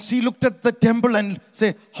 And she looked at the temple and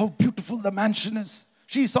said, how beautiful the mansion is.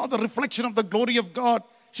 She saw the reflection of the glory of God.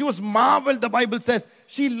 She was marveled, the Bible says.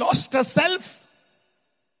 She lost herself.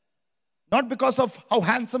 Not because of how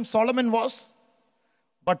handsome Solomon was,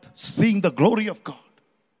 but seeing the glory of God.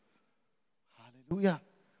 Hallelujah.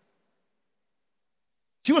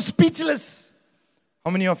 She was speechless.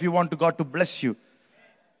 How many of you want God to bless you?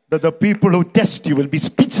 That the people who test you will be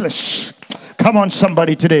speechless. Come on,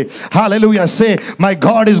 somebody today. Hallelujah. Say, my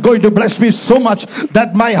God is going to bless me so much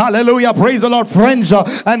that my, hallelujah, praise the Lord, friends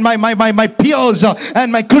and my peers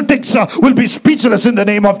and my critics will be speechless in the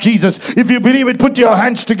name of Jesus. If you believe it, put your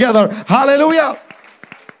hands together. Hallelujah.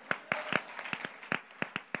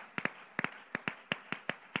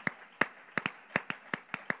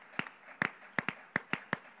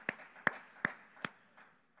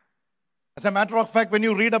 As a matter of fact, when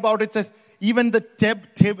you read about it, it says, even the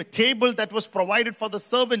table that was provided for the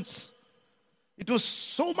servants, it was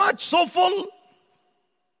so much, so full.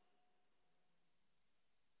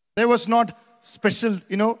 There was not special,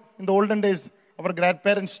 in the olden days, our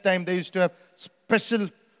grandparents' time, they used to have special,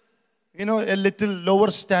 a little lower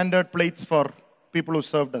standard plates for people who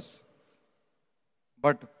served us.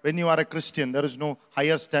 But when you are a Christian, there is no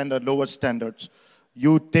higher standard, lower standards.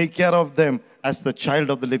 You take care of them as the child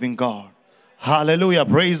of the living God. Hallelujah.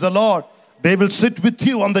 Praise the Lord. They will sit with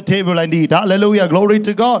you on the table and eat. Hallelujah. Glory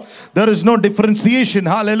to God. There is no differentiation.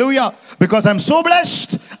 Hallelujah. Because I'm so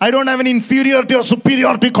blessed. I don't have an inferiority or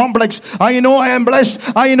superiority complex. I know I am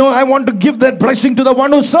blessed. I know I want to give that blessing to the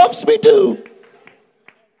one who serves me too.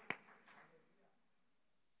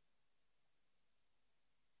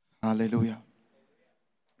 Hallelujah.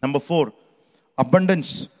 Number 4,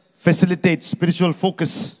 abundance facilitates spiritual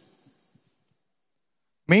focus.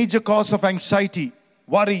 Major cause of anxiety,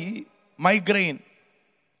 worry, migraine,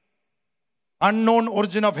 unknown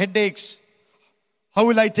origin of headaches. How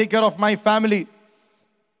will I take care of my family?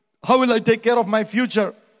 How will I take care of my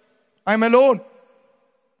future? I'm alone.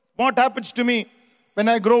 What happens to me when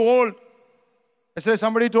I grow old? Yesterday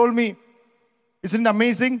somebody told me, isn't it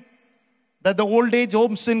amazing that the old age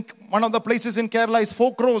homes in one of the places in Kerala is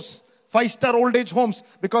 4 crores, 5-star old age homes,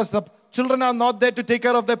 because the children are not there to take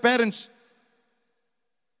care of their parents.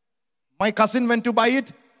 My cousin went to buy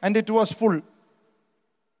it and it was full.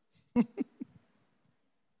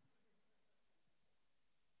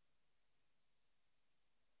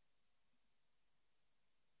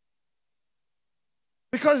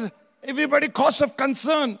 Because everybody cause of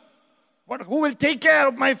concern. Who will take care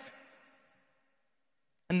of my...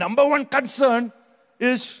 And number 1 concern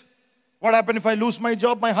is, what happens if I lose my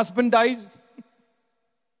job, my husband dies?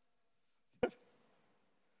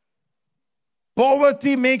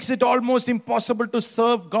 Poverty makes it almost impossible to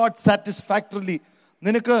serve God satisfactorily.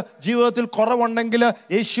 നിനക്ക് ജീവിതത്തിൽ കുറവുണ്ടെങ്കിൽ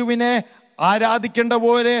യേശുവിനെ ആരാധിക്കേണ്ട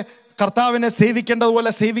പോലെ കർത്താവിനെ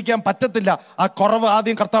സേവിക്കേണ്ടതുപോലെ സേവിക്കാൻ പറ്റത്തില്ല. ആ കുറവ്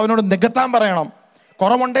ആദ്യം കർത്താവിനോട് നികത്താൻ പറയണം.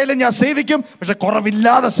 കുറവുണ്ടെങ്കിലും ഞാൻ സേവിക്കും, പക്ഷെ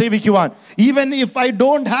കുറവില്ലാതെ സേവിക്കുവാൻ. Even if I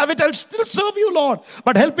don't have it, I'll still serve you, Lord.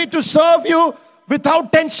 But help me to serve you without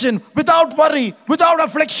tension, without worry, without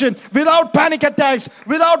affliction, without panic attacks,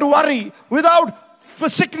 without worry, without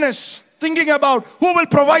sickness, thinking about who will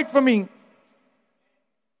provide for me.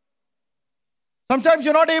 Sometimes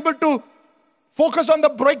you're not able to focus on the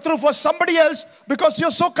breakthrough for somebody else because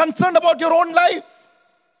you're so concerned about your own life.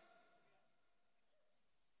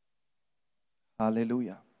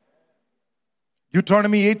 Hallelujah.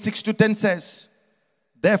 Deuteronomy 8:6-10 says,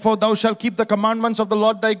 therefore thou shalt keep the commandments of the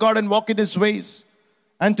Lord thy God and walk in his ways,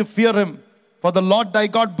 and to fear him. For the Lord thy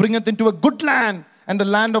God bringeth into a good land, and a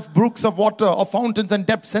land of brooks of water, of fountains and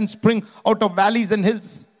depths, and spring out of valleys and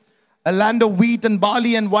hills. A land of wheat and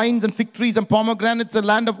barley and wines and fig trees and pomegranates, a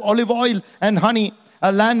land of olive oil and honey,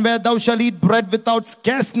 a land where thou shalt eat bread without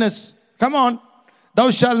scarceness. Come on. Thou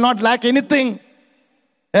shalt not lack anything.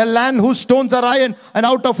 A land whose stones are iron, and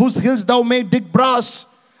out of whose hills thou may dig brass.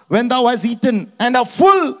 When thou hast eaten and are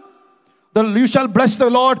full, you shall bless the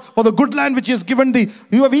Lord for the good land which he has given thee.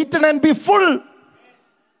 You have eaten and be full.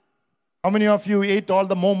 How many of you ate all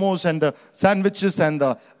the momos and the sandwiches and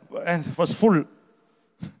was full?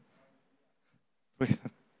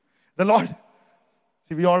 The Lord,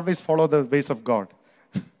 see, we always follow the ways of God.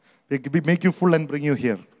 We make you full and bring you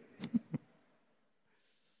here.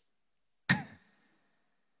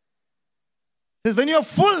 Says, when you are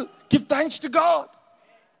full, give thanks to God.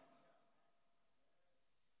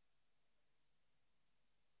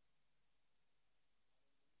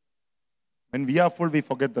 When we are full, we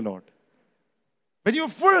forget the Lord. When you are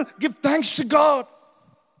full, give thanks to God.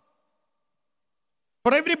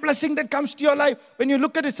 For every blessing that comes to your life, when you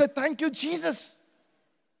look at it, say, thank you, Jesus.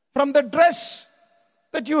 From the dress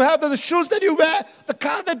that you have, the shoes that you wear, the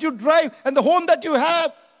car that you drive, and the home that you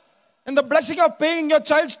have, and the blessing of paying your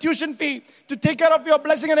child's tuition fee, to take care of your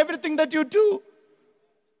blessing and everything that you do.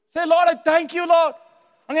 Say, Lord, I thank you, Lord.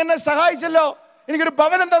 Angenne sahayichallo. Enikku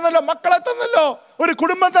bhavanam thannallo, makkale thannallo, oru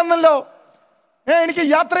kudumbam thannallo. Enikku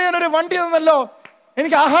yatra cheyan oru vandi thannallo.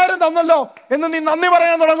 Enikku aaharam thannallo. Ennu nee nanni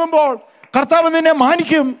parayan thodangumból കർത്താവ് നിന്നെ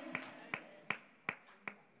മാനിക്കും,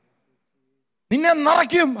 നിന്നെ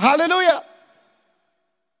നിറയ്ക്കും. Hallelujah.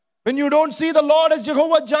 When you don't see the Lord as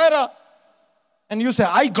Jehovah Jireh, and you say,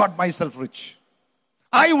 I got myself rich,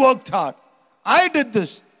 I worked hard, I did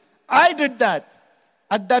this, I did that,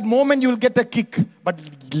 at that moment you will get a kick, but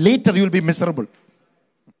later you will be miserable.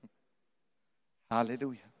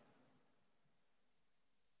 Hallelujah.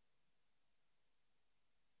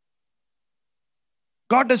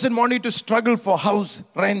 God doesn't want you to struggle for house,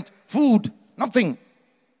 rent, food, nothing.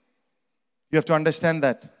 You have to understand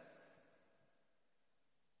that.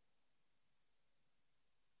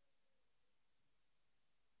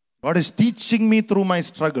 God is teaching me through my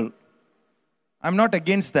struggle. I'm not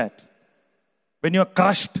against that. When you're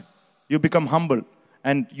crushed, you become humble,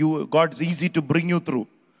 and God's easy to bring you through.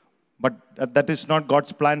 But that is not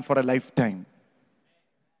God's plan for a lifetime.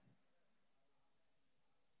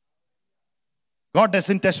 God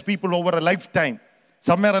doesn't test people over a lifetime.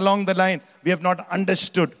 Somewhere along the line, we have not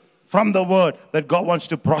understood from the word that God wants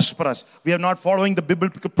to prosper us. We are not following the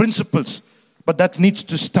biblical principles, but that needs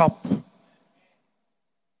to stop.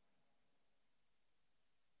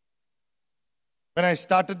 When I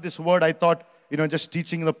started this word, I thought, just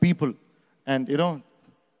teaching the people and,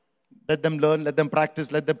 let them learn, let them practice,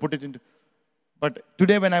 let them put it into. But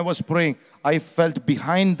today when I was praying, I felt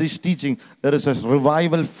behind this teaching, there is a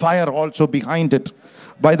revival fire also behind it.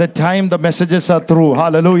 By the time the messages are through,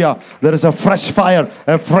 hallelujah, there is a fresh fire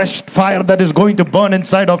that is going to burn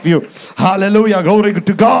inside of you. Hallelujah, glory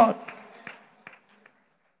to God.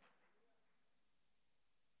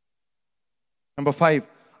 Number 5,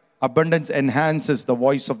 abundance enhances the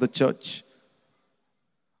voice of the church.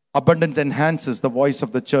 Abundance enhances the voice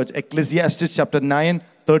of the church. Ecclesiastes chapter 9,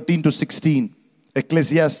 13 to 16.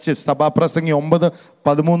 Ecclesiastes, Sabha Prasangi 9,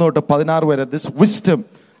 13 to 16 vare. This wisdom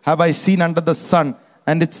have I seen under the sun,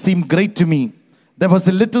 and it seemed great to me. There was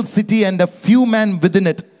a little city and a few men within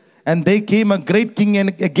it, and they came a great king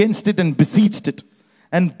against it and besieged it,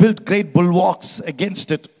 and built great bulwarks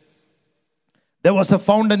against it. There was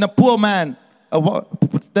found in a poor man,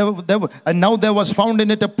 and now there was found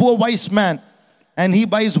in it a poor wise man, and he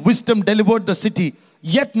by his wisdom delivered the city.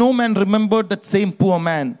 Yet no man remembered that same poor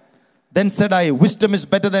man. Then said I, wisdom is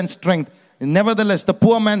better than strength. Nevertheless, the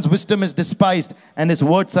poor man's wisdom is despised, and his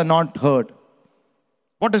words are not heard.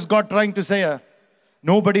 What is God trying to say?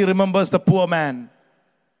 Nobody remembers the poor man.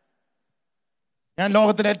 ഞാൻ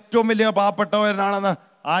ലോകത്തിലെ ഏറ്റവും വലിയ പാവപ്പെട്ടവനാണെന്ന്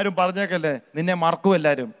ആരും പറഞ്ഞേക്കല്ലേ. നിന്നെ മറക്കും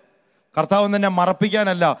എല്ലാവരും. കർത്താവ് നിന്നെ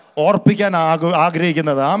മറപ്പിക്കാനല്ല, ഓർപ്പിക്കാൻ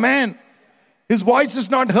ആഗ്രഹിക്കുന്നത്. Amen. His voice is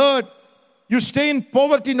not heard. You stay in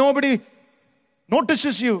poverty, nobody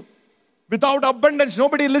notices you. Without abundance,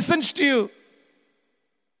 nobody listens to you.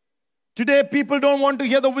 Today, people don't want to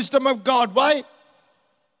hear the wisdom of God. Why?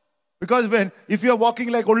 Because if you are walking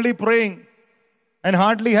like only praying and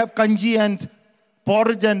hardly have kanji and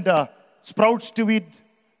porridge and sprouts to eat,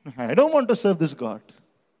 I don't want to serve this God.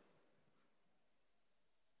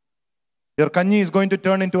 Your kanji is going to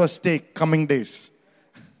turn into a steak coming days.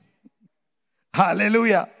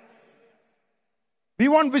 Hallelujah. We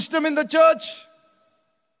want wisdom in the church.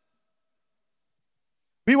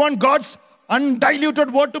 We want God's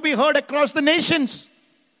undiluted word to be heard across the nations.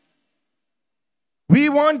 We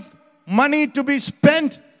want money to be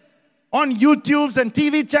spent on YouTubes and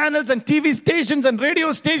TV channels and TV stations and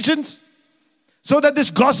radio stations so that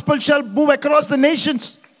this gospel shall move across the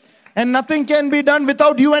nations. And nothing can be done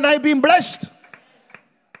without you and I being blessed.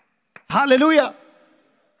 Hallelujah.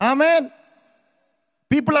 Amen.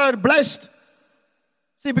 People are blessed.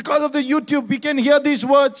 See, because of the YouTube, we can hear these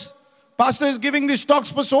words. Pastor is giving these talks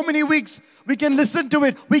for so many weeks. We can listen to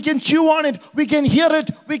it. We can chew on it. We can hear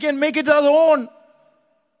it. We can make it our own.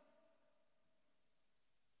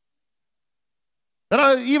 There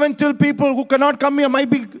are even till people who cannot come here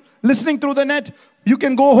might be listening through the net. You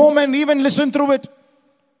can go home and even listen through it.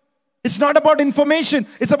 It's not about information.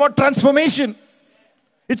 It's about transformation.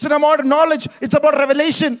 It's not about knowledge. It's about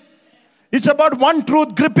revelation. It's about one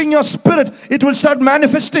truth gripping your spirit. It will start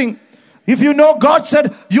manifesting. If you know God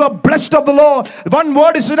said you are blessed of the Lord, one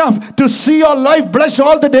word is enough to see your life blessed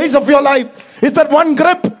all the days of your life. It's that one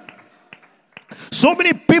grip. So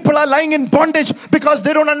many people are lying in bondage because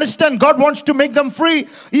they don't understand God wants to make them free.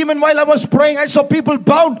 Even while I was praying, I saw people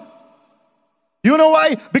bound. You know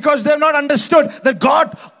why? Because they've not understood that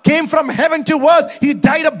God came from heaven to earth. He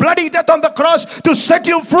died a bloody death on the cross to set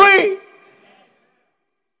you free.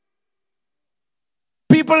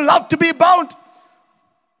 People love to be bound.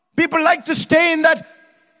 People like to stay in that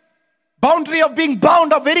boundary of being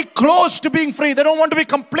bound, or very close to being free. They don't want to be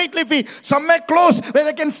completely free. Somewhere close where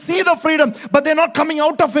they can see the freedom, but they're not coming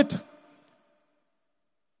out of it.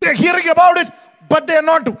 They're hearing about it, but they're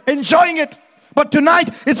not enjoying it. But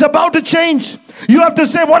tonight, it's about to change. You have to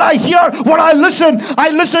say, what I hear, what I listen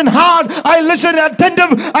hard, I listen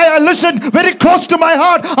attentive, I listen very close to my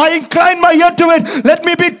heart, I incline my ear to it. Let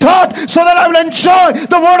me be taught so that I will enjoy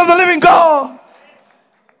the word of the living God.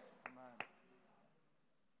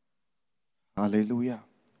 Hallelujah.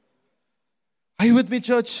 Are you with me,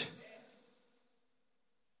 church?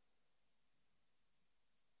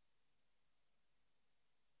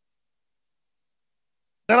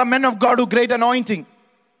 There are men of God who great anointing,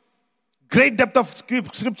 great depth of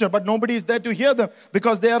scripture, but nobody is there to hear them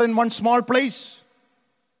because they are in one small place.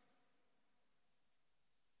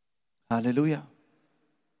 Hallelujah.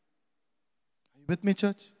 Are you with me,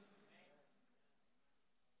 church?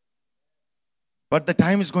 But the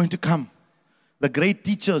time is going to come. The great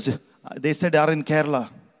teachers, they said, are in Kerala.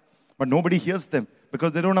 But nobody hears them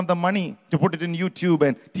because they don't have the money to put it in YouTube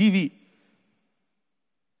and TV.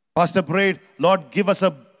 Pastor prayed, Lord, give us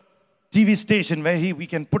a TV station where we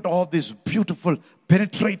can put all these beautiful,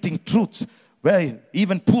 penetrating truths where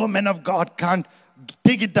even poor men of God can't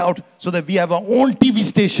take it out, so that we have our own TV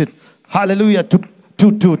station. Hallelujah.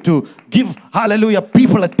 To give, hallelujah,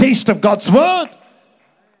 people a taste of God's word.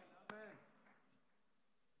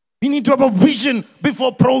 We need to have a vision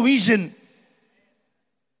before provision.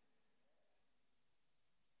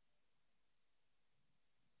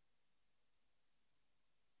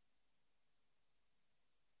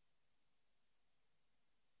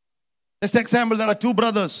 Just example, there are two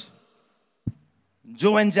brothers,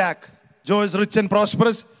 Joe and Jack. Joe is rich and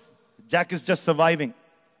prosperous. Jack is just surviving.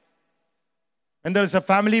 When there is a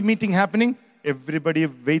family meeting happening, everybody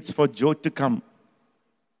waits for Joe to come.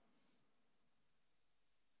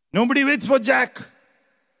 Nobody waits for Jack.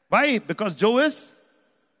 Why? Because Joe is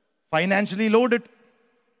financially loaded.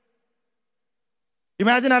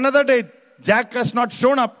 Imagine another day, Jack has not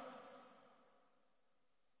shown up.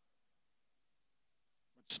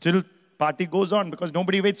 Still, party goes on because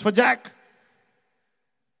nobody waits for Jack.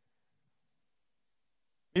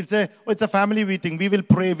 He'll say, oh, it's a family meeting. We will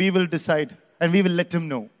pray, we will decide, and we will let him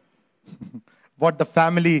know what the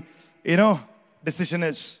family, decision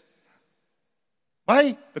is.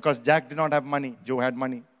 Why? Because Jack did not have money. Joe had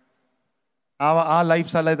money. Our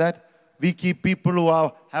lives are like that. We keep people who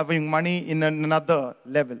are having money in another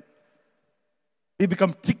level. We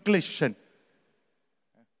become ticklish.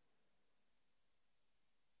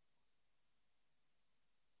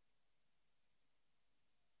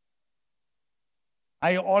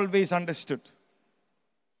 I always understood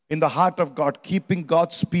in the heart of God, keeping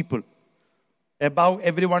God's people above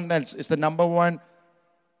everyone else is the number one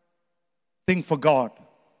thing for God.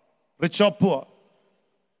 Rich or poor.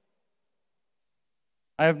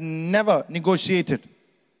 I have never negotiated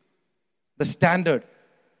the standard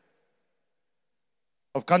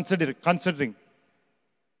of considering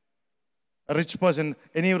a rich person.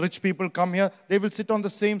 Any rich people come here, they will sit on the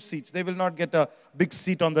same seats. They will not get a big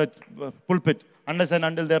seat on the pulpit unless and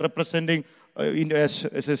until they're representing as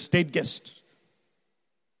a state guest.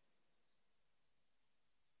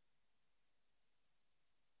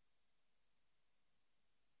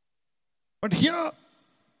 But here,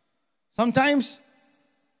 sometimes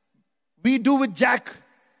we do with Jack,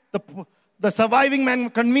 the surviving man,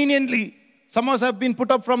 conveniently. Some of us have been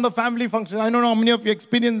put up from the family function. I don't know how many of you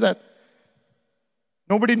experience that.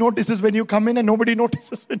 Nobody notices when you come in and nobody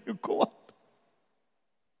notices when you go out.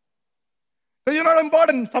 So you're not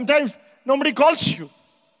important. Sometimes nobody calls you.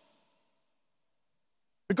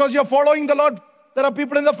 Because you're following the Lord, there are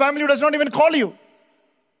people in the family who does not even call you.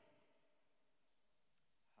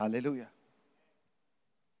 Hallelujah.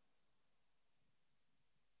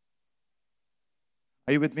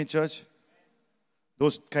 Are you with me, church?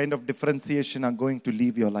 Those kind of differentiation are going to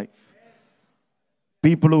leave your life.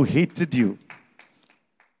 People who hated you,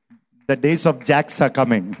 the days of Jacks are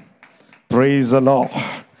coming. Praise the Lord.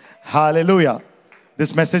 Hallelujah.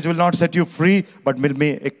 This message will not set you free, but will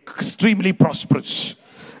be extremely prosperous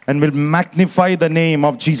and will magnify the name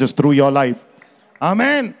of Jesus through your life.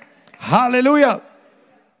 Amen. Hallelujah.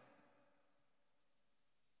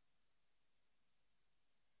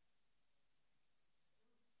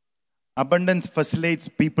 Abundance facilitates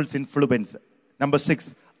people's influence. Number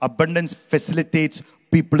 6, abundance facilitates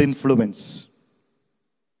people influence.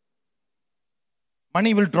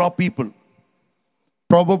 Money will draw people.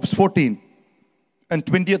 Proverbs 14 and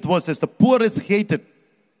 20th verse says, the poor is hated,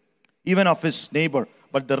 even of his neighbor,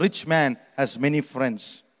 but the rich man has many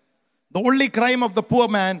friends. The only crime of the poor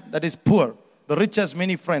man that is poor. The rich has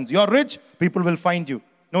many friends. You are rich, people will find you.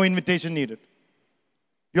 No invitation needed.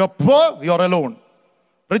 You are poor, you are alone.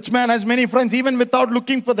 Rich man has many friends even without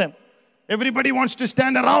looking for them. Everybody wants to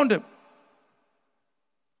stand around him.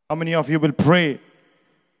 How many of you will pray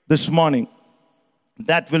this morning?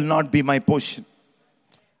 That will not be my portion.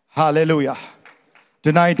 Hallelujah.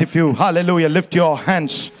 Tonight, if you, hallelujah, lift your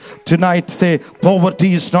hands. Tonight, say,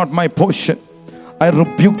 poverty is not my portion. I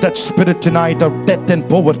rebuke that spirit tonight of death and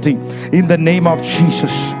poverty in the name of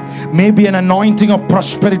Jesus. Maybe an anointing of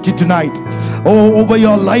prosperity tonight. Oh, over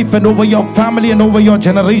your life and over your family and over your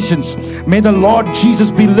generations. May the Lord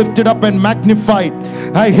Jesus be lifted up and magnified.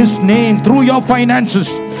 His name through your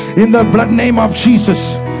finances in the blood name of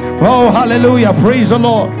Jesus. Oh, hallelujah. Praise the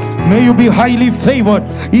Lord. May you be highly favored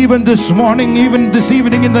even this morning, even this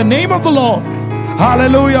evening in the name of the Lord.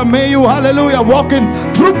 Hallelujah. May you, hallelujah, walk in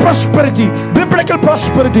true prosperity, biblical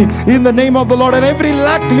prosperity in the name of the Lord. And every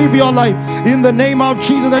lack leave your life in the name of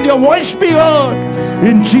Jesus. And your voice be heard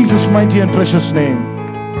in Jesus' mighty and precious name.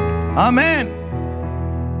 Amen.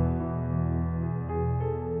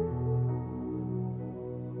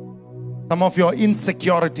 Some of your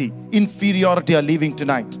insecurity, inferiority are leaving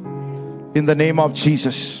tonight. In the name of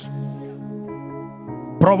Jesus.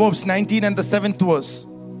 Proverbs 19 and the 7th verse.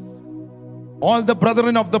 All the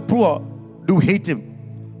brethren of the poor do hate him.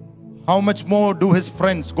 How much more do his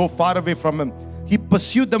friends go far away from him? He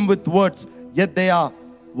pursued them with words, yet they are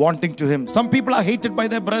wanting to him. Some people are hated by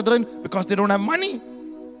their brethren because they don't have money.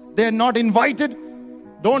 They are not invited,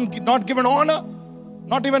 not given honor,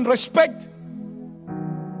 not even respect.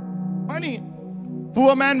 Money.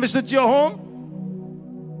 Poor man visits your home.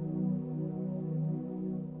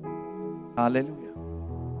 Hallelujah.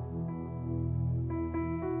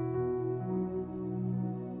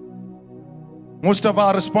 Most of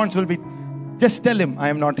our response will be, just tell him I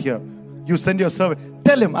am not here. You send your servant,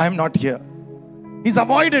 tell him I am not here. He's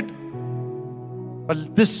avoided.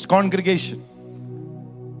 But this congregation,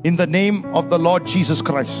 in the name of the Lord Jesus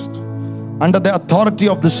Christ, under the authority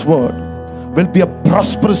of this word, will be a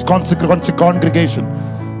prosperous congregation.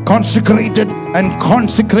 Consecrated and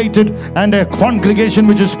consecrated, and a congregation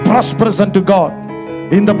which is prosperous unto God.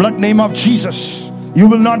 In the blood name of Jesus, you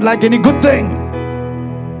will not lack any good thing.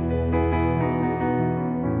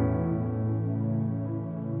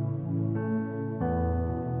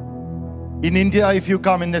 In India, if you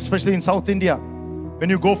come, and especially in South India, when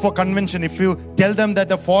you go for convention, if you tell them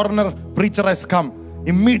that a foreigner preacher has come,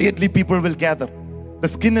 immediately people will gather. The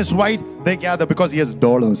skin is white, they gather because he has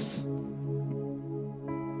dollars.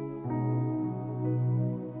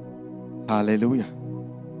 Hallelujah.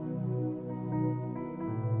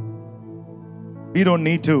 We don't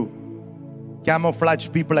need to camouflage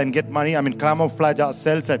people and get money. Camouflage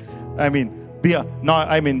ourselves and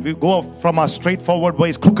we go from our straightforward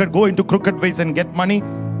ways, go into crooked ways and get money.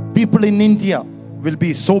 People in India will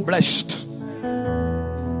be so blessed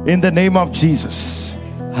in the name of Jesus.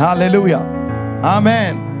 Hallelujah.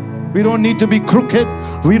 Amen. We don't need to be crooked.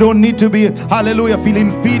 We don't need to be, hallelujah, feel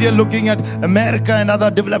inferior looking at America and other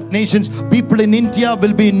developed nations. People in India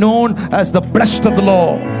will be known as the blessed of the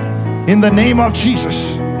Lord in the name of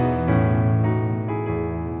Jesus.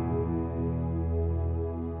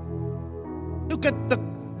 Look at the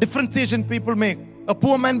differentiation people make. A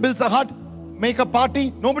poor man builds a hut, make a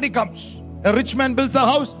party, nobody comes. A rich man builds a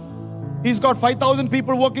house, he's got 5,000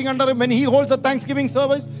 people working under him. When he holds a Thanksgiving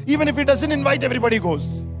service, even if he doesn't invite, everybody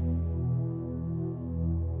goes.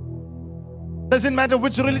 Doesn't matter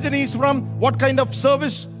which religion he is from, what kind of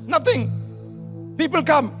service, nothing. People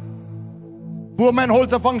come. Poor man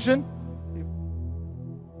holds a function,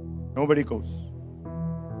 nobody goes.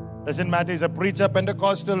 Doesn't matter, he's a preacher,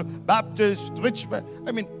 Pentecostal, Baptist, rich man.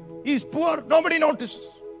 He's poor, nobody notices.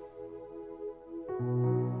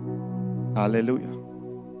 Hallelujah.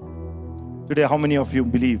 Today, how many of you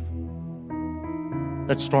believe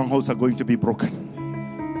that strongholds are going to be broken?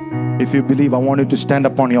 If you believe, I want you to stand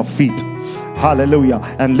up on your feet. Hallelujah.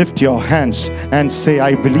 And lift your hands and say,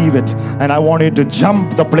 I believe it. And I want you to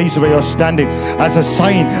jump the place where you're standing as a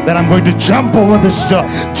sign that I'm going to jump over this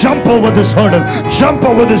hurdle. Jump over this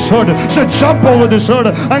hurdle. So jump over this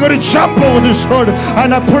hurdle. I'm going to jump over this hurdle.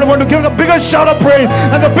 And I want to give the biggest shout of praise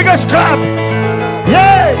and the biggest clap.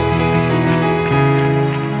 Yay!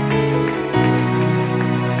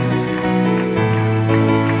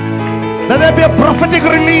 Let there be a prophetic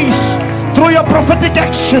release through your prophetic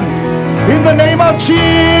action. In the name of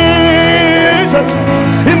Jesus.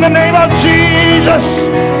 In the name of Jesus.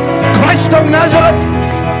 Christ of Nazareth.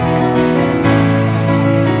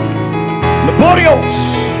 Laborious.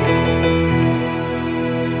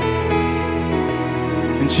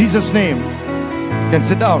 In Jesus' name. You can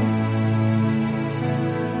sit down.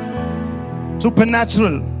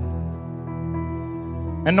 Supernatural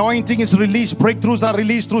anointing is released. Breakthroughs are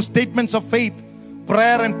released through statements of faith,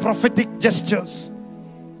 prayer and prophetic gestures.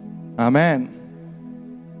 Amen.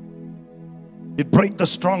 It breaks the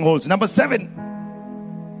strongholds. Number 7.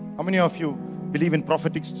 How many of you believe in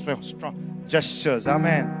prophetic strong gestures?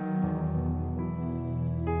 Amen.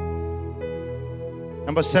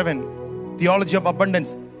 Number 7. Theology of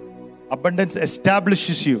abundance. Abundance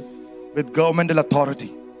establishes you with governmental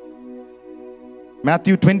authority.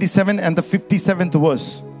 Matthew 27 and the 57th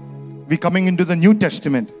verse. We're coming into the New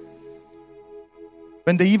Testament.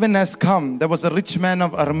 When the even has come, there was a rich man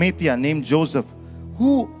of Arimathea named Joseph,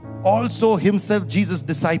 who also himself Jesus'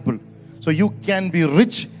 disciple. So you can be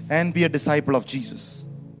rich and be a disciple of Jesus.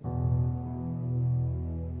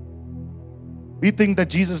 We think that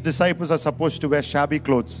Jesus' disciples are supposed to wear shabby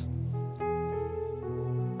clothes.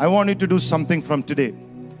 I want you to do something from today.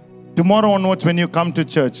 Tomorrow onwards, when you come to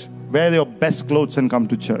church, wear your best clothes and come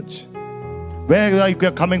to church. Where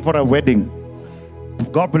you're coming for a wedding,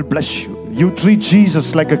 God will bless you. You treat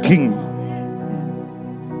Jesus like a king.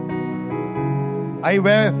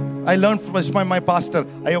 I learned from my pastor,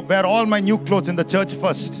 I wear all my new clothes in the church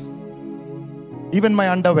first. Even my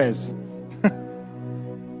underwears.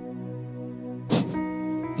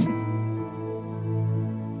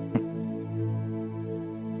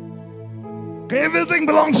 Everything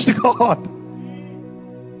belongs to God.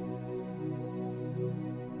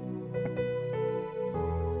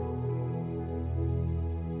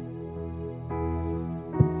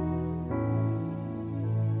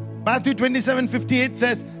 Matthew 27:58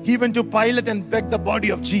 says, he went to Pilate and begged the body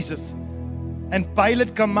of Jesus. And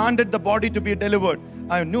Pilate commanded the body to be delivered.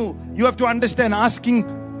 I knew, you have to understand, asking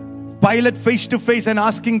Pilate face to face and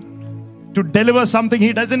asking to deliver something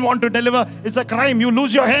he doesn't want to deliver is a crime. You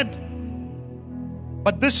lose your head.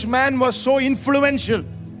 But this man was so influential.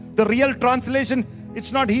 The real translation,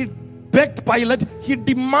 it's not he begged Pilate, he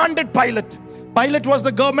demanded Pilate. Pilate was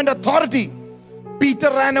the government authority. Peter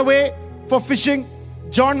ran away for fishing.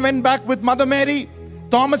 John went back with Mother Mary.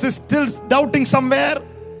 Thomas is still doubting somewhere.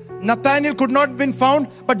 Nathanael could not have been found.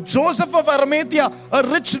 But Joseph of Arimathea, a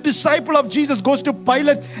rich disciple of Jesus, goes to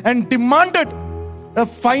Pilate and demanded. A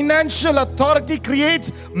financial authority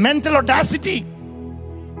creates mental audacity.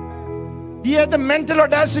 He had the mental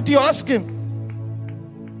audacity to ask him.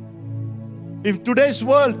 In today's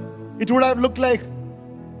world, it would have looked like,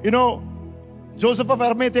 Joseph of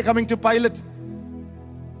Arimathea coming to Pilate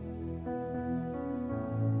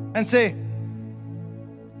and say,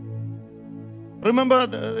 remember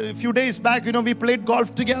a few days back, we played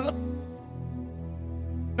golf together.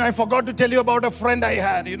 I forgot to tell you about a friend I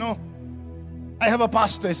had, I have a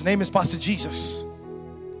pastor, his name is Pastor Jesus.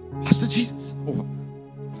 Pastor Jesus. Oh,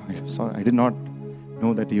 sorry, I did not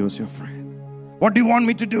know that he was your friend. What do you want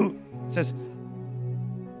me to do? He says,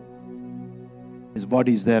 his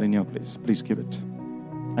body is there in your place. Please give it.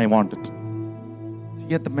 I want it. So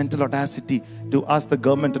he had the mental audacity to ask the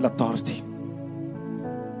governmental authority.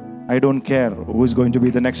 I don't care who is going to be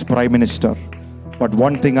the next prime minister. But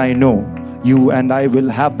one thing I know, you and I will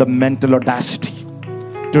have the mental audacity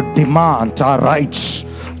to demand our rights,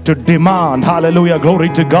 to demand, hallelujah, glory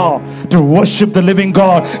to God, to worship the living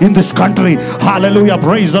God in this country. Hallelujah,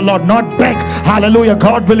 praise the Lord. Not beg, hallelujah.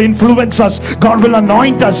 God will influence us. God will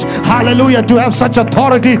anoint us, hallelujah, to have such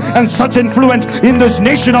authority and such influence in this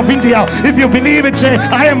nation of India. If you believe it, say,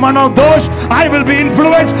 I am one of those. I will be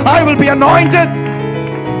influenced. I will be anointed.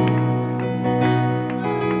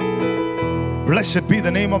 Blessed be the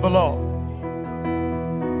name of the Lord.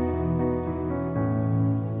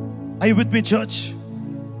 Are you with me, church?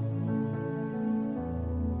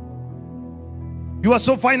 You are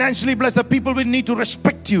so financially blessed that people will need to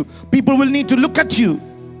respect you. People will need to look at you.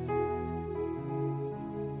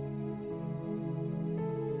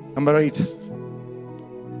 Number 8.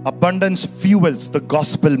 Abundance fuels the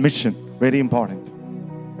gospel mission. Very important.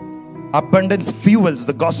 Abundance fuels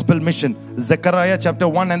the gospel mission. Zechariah chapter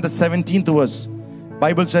 1 and the 17th verse.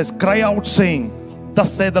 Bible says, cry out saying,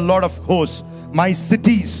 thus saith the Lord of hosts, my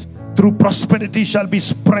cities through prosperity shall be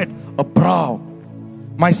spread abroad.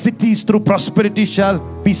 My cities through prosperity shall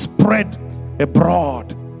be spread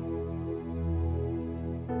abroad.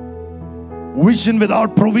 Vision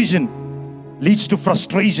without provision leads to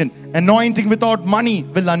frustration. Anointing without money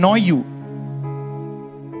will annoy you.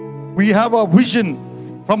 We have a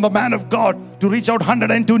vision from the man of God to reach out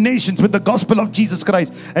 102 nations with the gospel of Jesus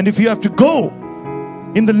Christ. And if you have to go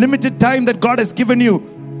in the limited time that God has given you,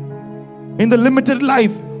 in the limited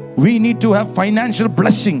life, we need to have financial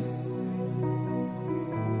blessing.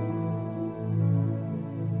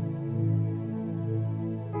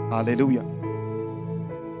 Hallelujah.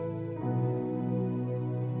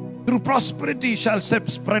 Through prosperity shall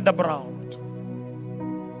spread abroad.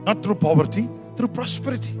 Not through poverty, through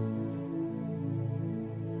prosperity.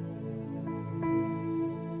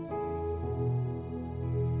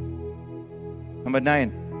 Number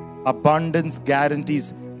 9, abundance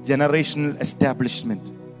guarantees generational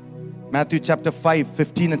establishment. Matthew chapter 5,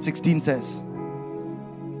 15 and 16 says,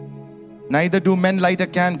 neither do men light a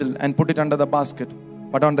candle and put it under the basket,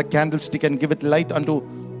 but on the candlestick, and give it light unto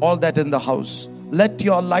all that in the house. Let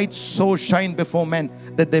your light so shine before men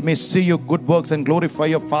that they may see your good works and glorify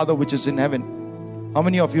your Father which is in heaven. How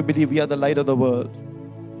many of you believe we are the light of the world?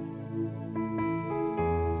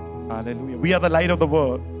 Hallelujah. We are the light of the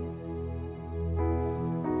world.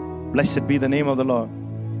 Blessed be the name of the Lord.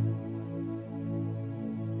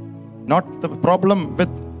 Not the problem with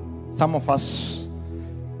some of us,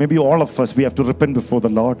 maybe all of us, we have to repent before the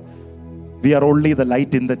Lord. We are only the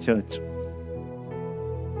light in the church.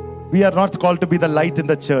 We are not called to be the light in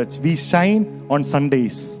the church. We shine on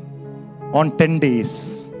Sundays, on 10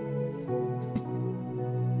 days.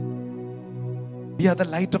 We are the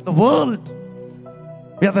light of the world.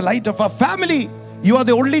 We are the light of our family. You are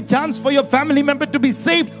the only chance for your family member to be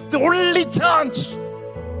saved. The only chance.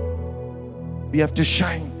 We have to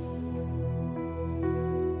shine.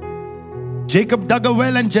 Jacob dug a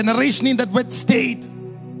well, and generation in that well stayed.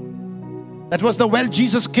 That was the well.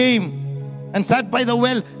 Jesus came and sat by the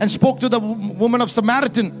well and spoke to the woman of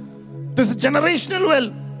Samaritan. It was a generational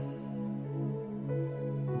well.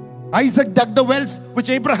 Isaac dug the wells which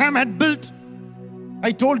Abraham had built.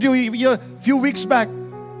 I told you a few weeks back,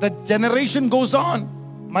 the generation goes on.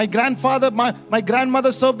 My grandfather, my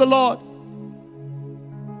grandmother served the Lord.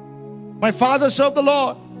 My father served the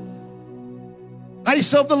Lord. I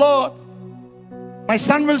serve the Lord. My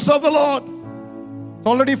son will serve the Lord. It's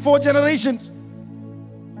already 4 generations.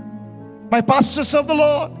 My pastor served the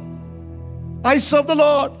Lord. I serve the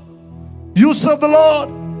Lord. You serve the Lord.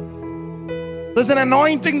 There's an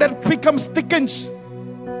anointing that becomes thickens.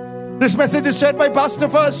 This message is shared by pastor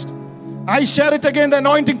first. I share it again, the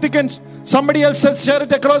anointing thickens. Somebody else says share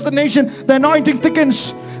it across the nation. The anointing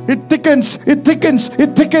thickens. It thickens, it thickens,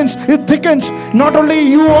 it thickens, it thickens. Not only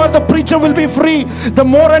you or the preacher will be free. The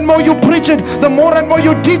more and more you preach it, the more and more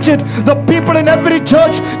you teach it, the people in every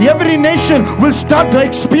church, every nation will start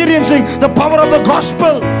experiencing the power of the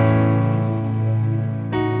gospel.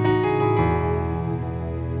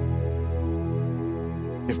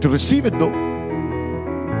 You have to receive it though.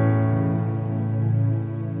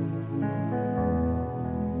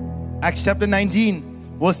 Acts chapter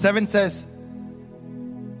 19 verse 7 says,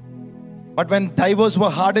 but when divers were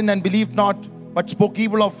hardened and believed not, but spoke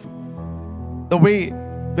evil of the way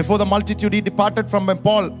before the multitude, he departed from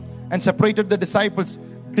Paul and separated the disciples,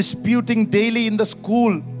 disputing daily in the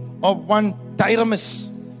school of one Tyrannus.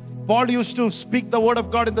 Paul used to speak the word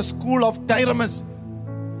of God in the school of Tyrannus.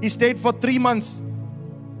 He stayed for 3 months.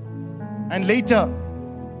 And later,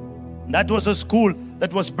 that was a school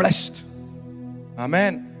that was blessed.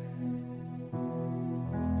 Amen.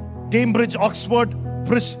 Cambridge, Oxford,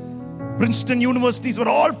 Princeton universities were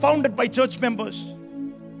all founded by church members.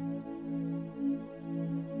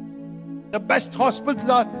 The best hospitals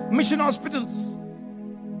are mission hospitals.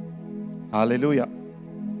 Hallelujah.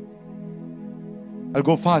 I'll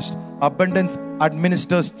go fast. Abundance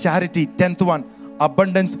administers charity. 10th one.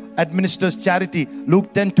 Abundance administers charity.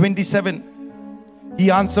 Luke 10:27.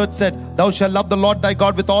 He answered, said, thou shalt love the Lord thy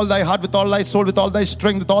God with all thy heart, with all thy soul, with all thy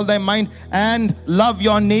strength, with all thy mind, and love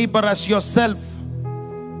your neighbor as yourself.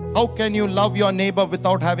 How can you love your neighbor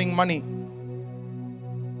without having money?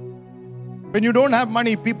 When you don't have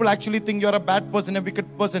money, people actually think you're a bad person, a wicked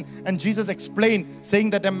person. And Jesus explained, saying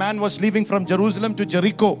that a man was leaving from Jerusalem to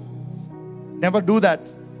Jericho. Never do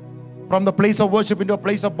that. From the place of worship into a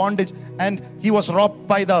place of bondage. And he was robbed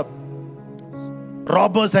by the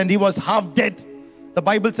robbers and he was half dead. The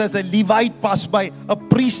Bible says a Levite passed by, a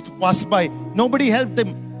priest passed by. Nobody helped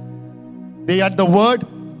him. They had the word,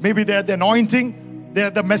 maybe they had the anointing, they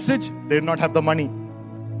had the message, they did not have the money.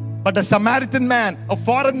 But a Samaritan man, a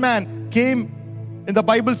foreign man came, and the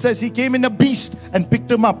Bible says he came in a beast and picked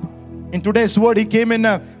him up. In today's word, he came in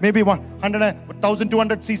a maybe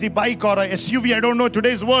 1,200cc bike or a SUV, I don't know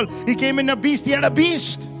today's world. He came in a beast, he had a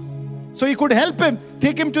beast. So he could help him,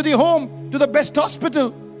 take him to the home, to the best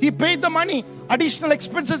hospital. He paid the money, additional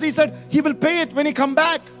expenses, he said he will pay it when he come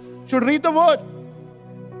back. Should read the word.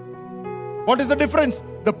 What is the difference?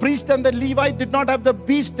 The priest and the Levite did not have the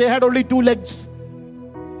beast, they had only 2 legs.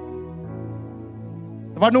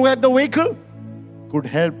 The one who had the vehicle could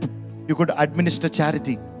help. You could administer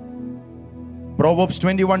charity. Proverbs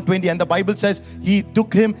 21:20, and the Bible says he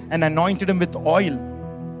took him and anointed him with oil.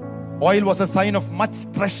 Oil was a sign of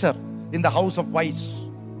much treasure in the house of wise.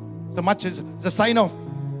 So much is a sign of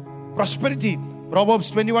prosperity.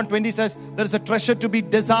 Proverbs 21:20 says there is a treasure to be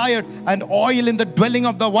desired and oil in the dwelling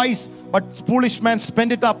of the wise, but foolish man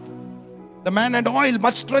spend it up. The man had oil,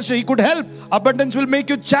 much treasure, he could help. Abundance will make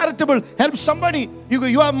you charitable. Help somebody.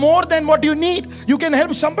 You have more than what you need. You can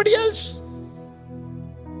help somebody else.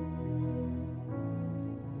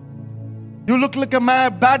 You look like a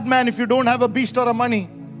bad man if you don't have a beast or a money,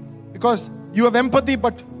 because you have empathy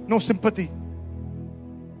but no sympathy.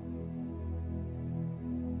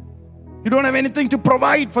 You don't have anything to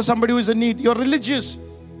provide for somebody who is in need. You're religious,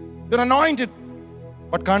 you're anointed,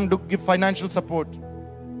 but can't give financial support.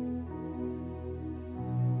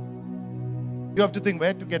 You have to think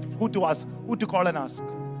where to get, who to ask, who to call and ask.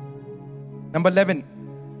 Number 11,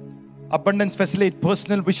 abundance facilitates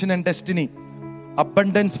personal vision and destiny.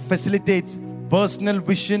 Abundance facilitates personal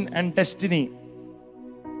vision and destiny.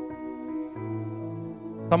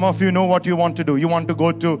 Some of you know what you want to do. You want to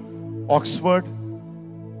go to Oxford.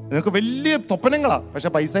 You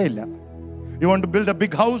want to build a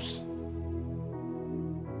big house.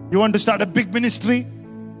 You want to start a big ministry?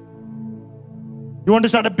 You want to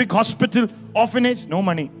start a big hospital, orphanage? No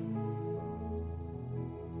money.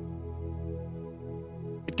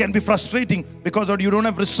 It can be frustrating because you don't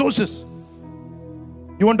have resources.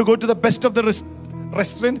 You want to go to the best of the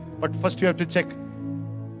restaurant, but first you have to check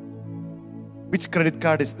which credit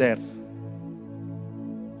card is there.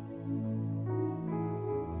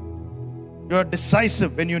 You are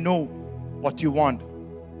decisive when you know what you want.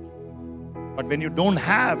 But when you don't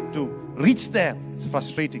have to reach there, it's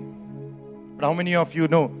frustrating. But how many of you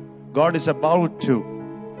know God is about to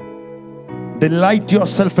delight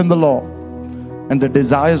yourself in the Lord, and the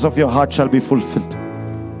desires of your heart shall be fulfilled?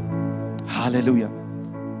 Hallelujah.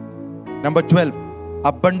 Number 12,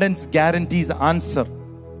 abundance guarantees answer.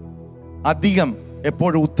 Adhigam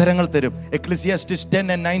eppoഴും ഉത്തരങ്ങൾ തരും. Ecclesiastes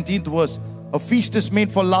 10 and 19th verse. A feast is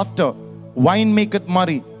made for laughter, wine maketh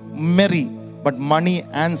merry, but money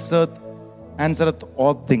answereth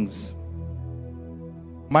all things.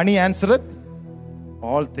 Money answereth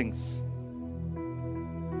all things.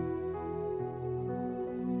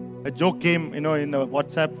 A joke came, in a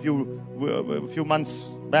WhatsApp few months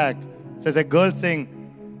back. It says a girl saying,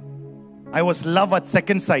 I was love at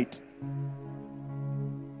second sight.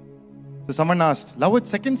 So someone asked, love at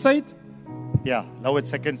second sight? Yeah, love at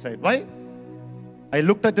second sight. Why? I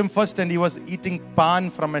looked at him first and he was eating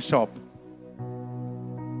pan from a shop.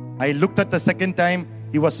 I looked at the second time,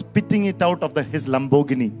 he was spitting it out of his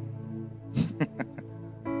Lamborghini.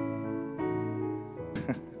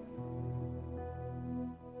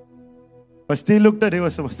 First he looked at, he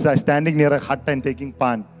was standing near a hut and taking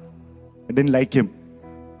pan. I didn't like him.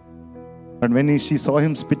 But when she saw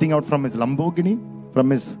him spitting out from his Lamborghini, from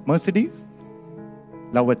his Mercedes,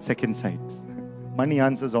 love at second sight. Money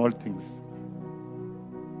answers all things.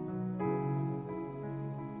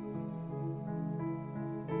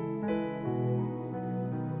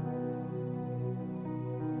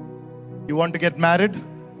 You want to get married?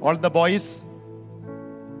 All the boys?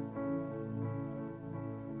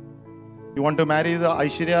 You want to marry the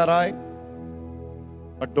Aishwarya Rai,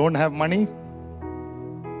 but don't have money?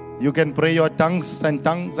 You can pray your tongues and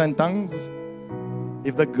tongues and tongues.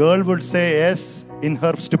 If the girl would say yes in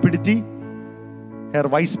her stupidity, her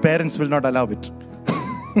wise parents will not allow it.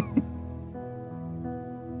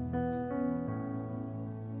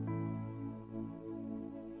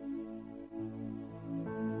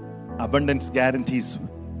 Abundance guarantees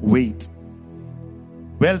weight.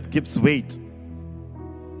 Wealth gives weight.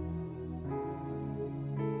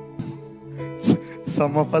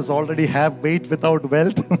 Some of us already have weight without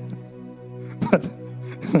wealth. But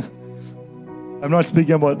I'm not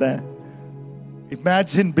speaking about that.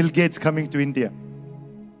 Imagine Bill Gates coming to India.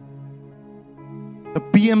 The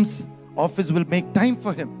PM's office will make time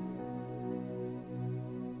for him.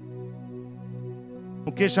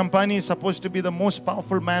 Mukesh Ambani is supposed to be the most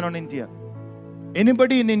powerful man on India.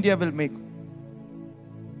 Anybody in India will make.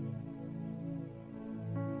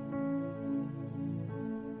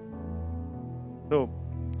 So,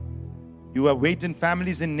 you have weight in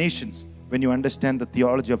families and nations when you understand the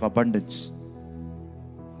theology of abundance.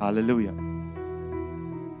 Hallelujah.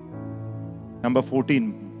 Number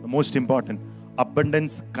 14, the most important.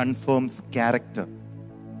 Abundance confirms character.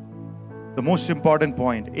 The most important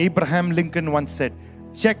point. Abraham Lincoln once said,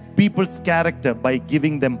 check people's character by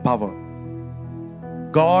giving them power.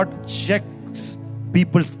 God checks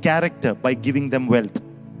people's character by giving them wealth.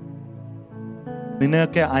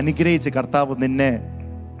 നിനക്ക് അനുഗ്രഹിച്ച് കർത്താവ് നിന്നെ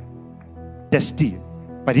test ചെയ്യും,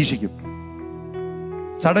 പരീക്ഷിക്കും.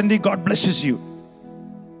 Suddenly God blesses you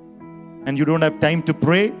and you don't have time to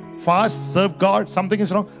pray, fast, serve God. Something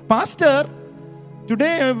is wrong. Pastor,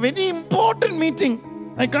 today a very important meeting.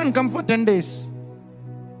 I can't come for 10 days.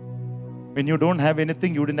 When you don't have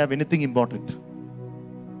anything, you didn't have anything important.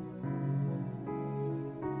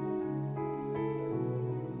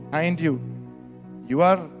 Mind you, you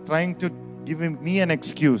are trying to give me an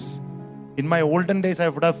excuse. In my olden days, I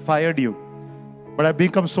would have fired you. But I've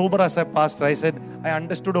become sober as a pastor. I said, I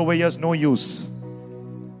understood over years, no use.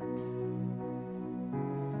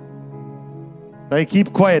 So I keep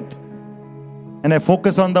quiet. And I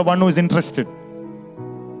focus on the one who is interested.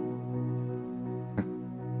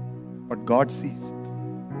 But God sees it.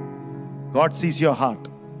 God sees your heart.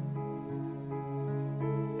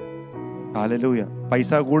 Hallelujah.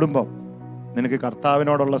 Paisa കൂടുമ്പോൾ നിനക്ക്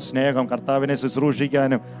കർത്താവിനോടുള്ള സ്നേഹം, കർത്താവിനെ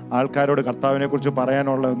ശുശ്രൂഷിക്കാനും ആൾക്കാരോട് കർത്താവിനെ കുറിച്ച്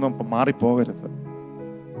പറയാനുള്ള ഒന്നും മാറിപ്പോകരുത്.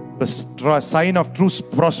 The sign of true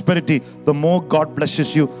prosperity, the more God blesses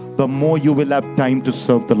you, the more you will have time to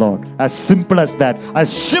serve the Lord. As simple as that. As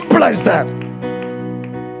simple as that.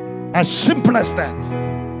 As simple as that.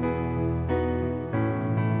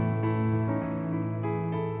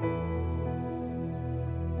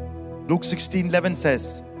 Luke 16:11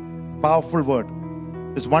 says, powerful word.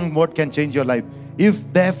 This one word can change your life.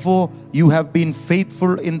 If therefore you have been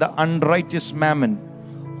faithful in the unrighteous mammon,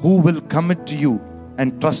 who will commit to you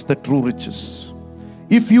and trust the true riches?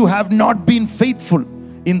 If you have not been faithful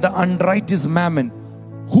in the unrighteous mammon,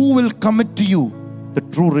 who will commit to you the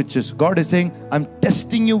true riches? God is saying, I'm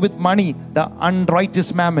testing you with money, the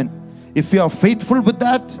unrighteous mammon. If you are faithful with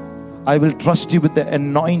that, I will trust you with the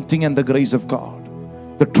anointing and the grace of God,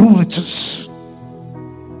 the true riches.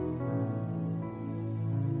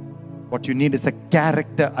 What you need is a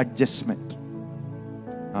character adjustment.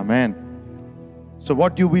 Amen. So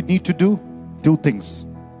what do we need to do? Two things.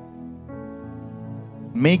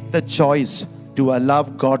 Make the choice to allow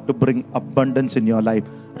God to bring abundance in your life.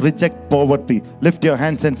 Reject poverty. Lift your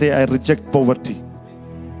hands and say, I reject poverty.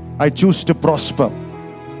 I choose to prosper.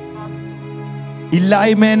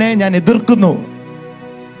 ഇല്ലായ്മേനെ ഞാൻ എതിർക്കുന്നു.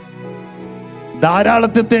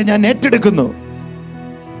 ധാരാളത്തെ ഞാൻ ഏറ്റെടുക്കുന്നു.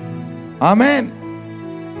 Amen.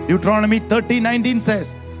 Deuteronomy 30:19 says,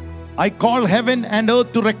 I call heaven and earth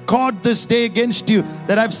to record this day against you,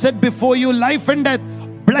 that I've set before you life and death,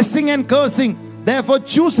 blessing and cursing. Therefore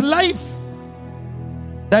choose life,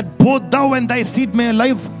 that both thou and thy seed may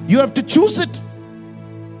live. You have to choose it.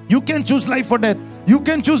 You can choose life or death. You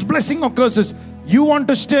can choose blessing or curses. You want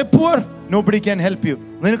to stay poor? Nobody can help you.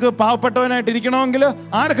 നിനക്ക് പാവപ്പെട്ടവനായിട്ടിരിക്കണമെങ്കിൽ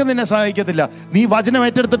ആർക്കും നിന്നെ സഹായിക്കത്തില്ല. നീ വചനം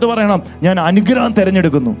ഏറ്റെടുത്തിട്ട് പറയണം, ഞാൻ അനുഗ്രഹം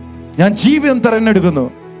തിരഞ്ഞെടുക്കുന്നു, ഞാൻ ജീവിതം തിരഞ്ഞെടുക്കുന്നു.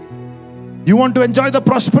 You want to enjoy the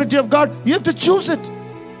prosperity of God? You have to choose it.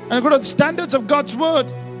 And go to the standards of God's word.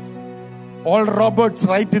 All Roberts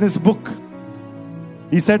write in his book.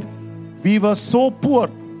 He said, we were so poor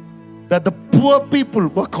that the poor people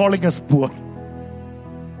were calling us poor.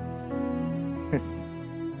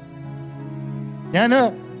 ഞാൻ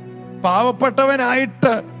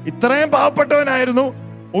പാവപ്പെട്ടവനായിട്ട് ഇത്രയും പാവപ്പെട്ടവനായിരുന്നു,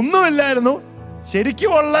 ഒന്നുമില്ലായിരുന്നു.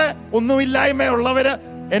 ശരിക്കുമുള്ള ഒന്നുമില്ലായ്മയുള്ളവര്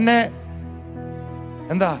എന്നെ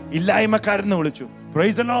എന്താ ഇല്ലായ്മക്കാരെന്ന് വിളിച്ചു.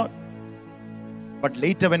 Praise the Lord. But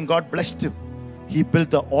later when God blessed him, he built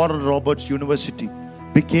the Oral Roberts University,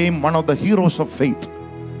 became one of the heroes of faith.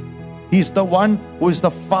 He's the one who is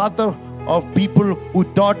the father of people who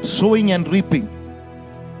taught sowing and reaping.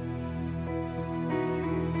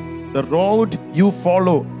 The road you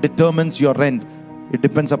follow determines your end. It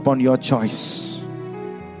depends upon your choice.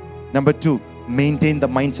 Number 2, maintain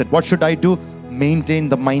the mindset. What should I do? Maintain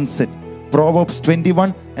the mindset. Proverbs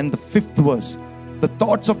 21 and the 5th verse. The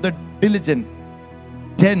thoughts of the diligent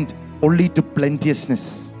tend only to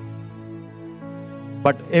plenteousness,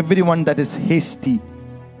 but everyone that is hasty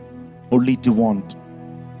only to want.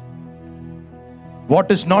 What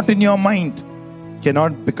is not in your mind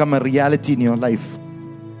cannot become a reality in your life.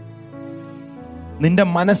 Ninda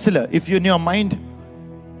manasila, if you're in your mind,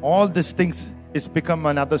 all these things is become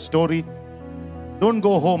another story. Don't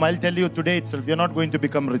go home. I'll tell you today itself, you're not going to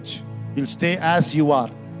become rich. You'll stay as you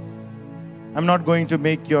are. I'm not going to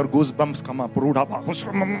make your goosebumps come up.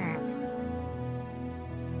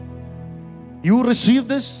 You receive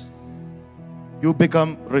this, you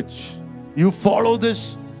become rich. You follow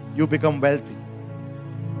this, you become wealthy.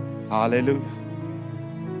 Hallelujah.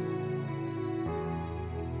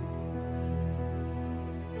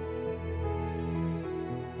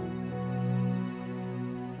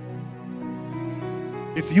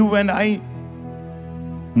 If you and I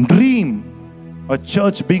dream a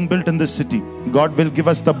church being built in this city, God will give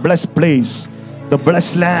us the blessed place, the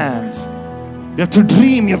blessed land. You have to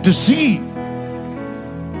dream, you have to see.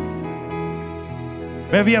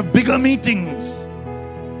 Where we have bigger meetings.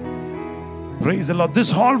 Praise the Lord.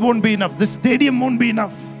 This hall won't be enough. This stadium won't be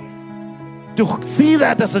enough to see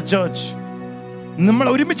that as a church. നമ്മൾ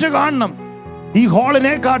ഒരുമിച്ച് കാണണം. ഈ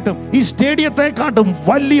ഹാളിനെ കാട്ടും ഈ സ്റ്റേഡിയത്തെ കാട്ടും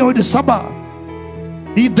വലിയ ഒരു സഭ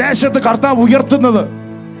ഈ ദേശത്ത് കർത്താവ് ഉയർത്തുന്നത്.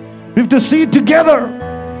 We have to see it together.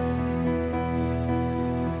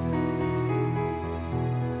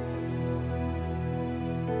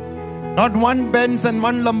 Not one Benz and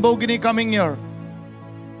one Lamborghini coming here.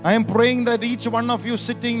 I am praying that each one of you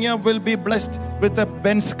sitting here will be blessed with a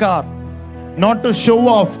Benz car. Not to show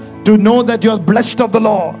off, to know that you are blessed of the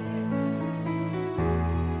Lord.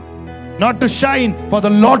 Not to shine, for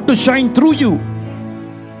the Lord to shine through you.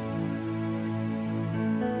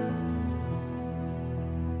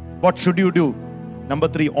 What should you do? Number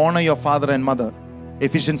 3, honor your father and mother.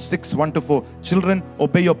 Ephesians 6:1-4. Children,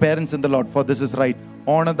 obey your parents in the Lord, for this is right.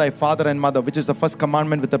 Honor thy father and mother, which is the first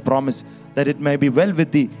commandment with a promise, that it may be well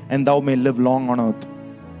with thee and thou may live long on earth.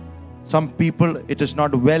 Some people, it is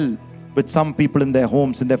not well with some people in their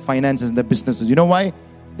homes, in their finances, in their businesses. You know why?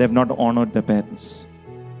 They have not honored their parents.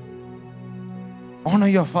 Honor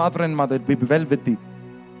your father and mother, it will be well with thee.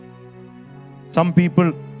 Some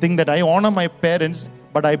people think that I honor my parents,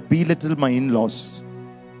 but I belittle my in-laws.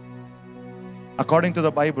 According to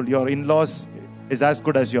the Bible, your in-laws is as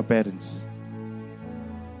good as your parents.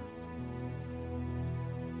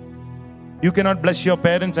 You cannot bless your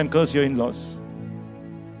parents and curse your in-laws.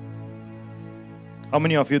 How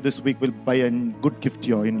many of you this week will buy a good gift to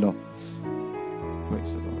your in-law?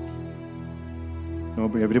 Praise the Lord. No,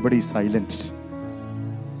 but everybody is silent.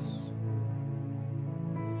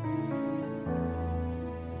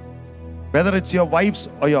 Whether it's your wives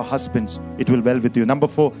or your husbands, it will well with you. Number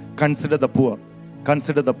 4, consider the poor.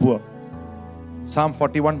 Consider the poor. Psalm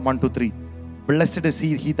 41, 1-3. Blessed is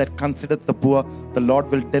he that considereth the poor. The Lord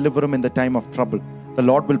will deliver him in the time of trouble. The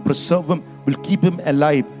Lord will preserve him, will keep him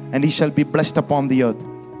alive, and he shall be blessed upon the earth.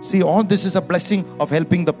 See, all this is a blessing of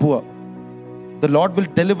helping the poor. The Lord will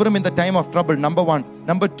deliver him in the time of trouble. Number 1.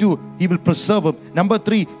 Number 2, he will preserve him. Number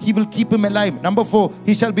 3, he will keep him alive. Number 4,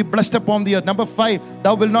 he shall be blessed upon the earth. Number 5,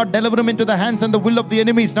 thou wilt not deliver him into the hands and the will of the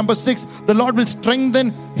enemies. Number 6, the Lord will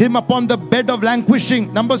strengthen him upon the bed of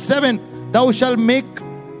languishing. Number 7, thou shalt make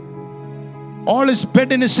all his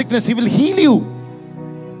bed in his sickness. He will heal you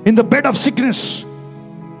in the bed of sickness.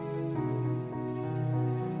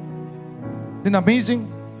 Isn't it amazing?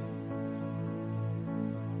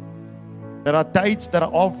 There are tithes, there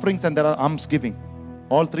are offerings, and there are almsgiving.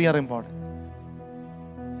 All 3 are important.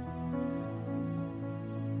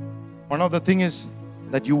 One of the things is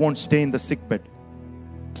that you won't stay in the sick bed.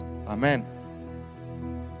 Amen.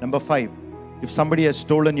 Number 5, if somebody has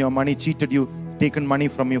stolen your money, cheated you, taken money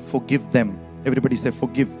from you, forgive them. Everybody say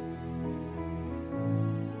forgive.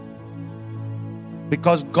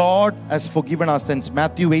 Because God has forgiven our sins.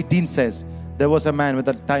 Matthew 18 says, there was a man with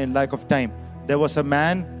a lack of time. There was a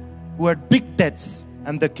man who had big debts,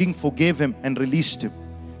 and the king forgave him and released him.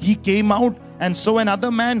 He came out and saw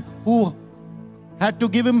another man who had to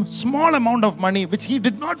give him small amount of money, which he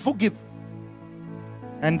did not forgive.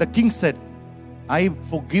 And the king said, I've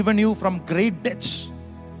forgiven you from great debts,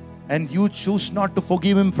 and you choose not to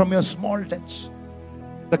forgive him from your small debts.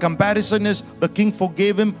 The comparison is, the king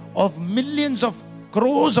forgave him of millions of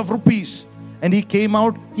crores of rupees. And he came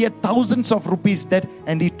out, he had thousands of rupees debt,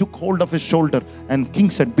 and he took hold of his shoulder. And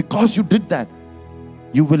king said, because you did that,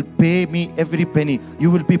 you will pay me every penny.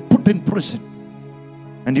 You will be put in prison,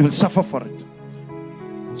 and you will suffer for it.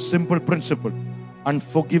 Simple principle.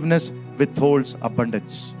 Unforgiveness withholds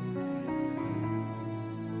abundance.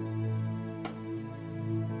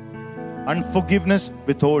 Unforgiveness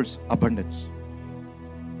withholds abundance.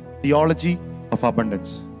 Theology of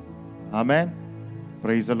abundance. Amen.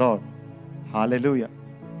 Praise the Lord. Hallelujah.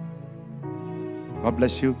 God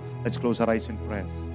bless you. Let's close our eyes in prayer.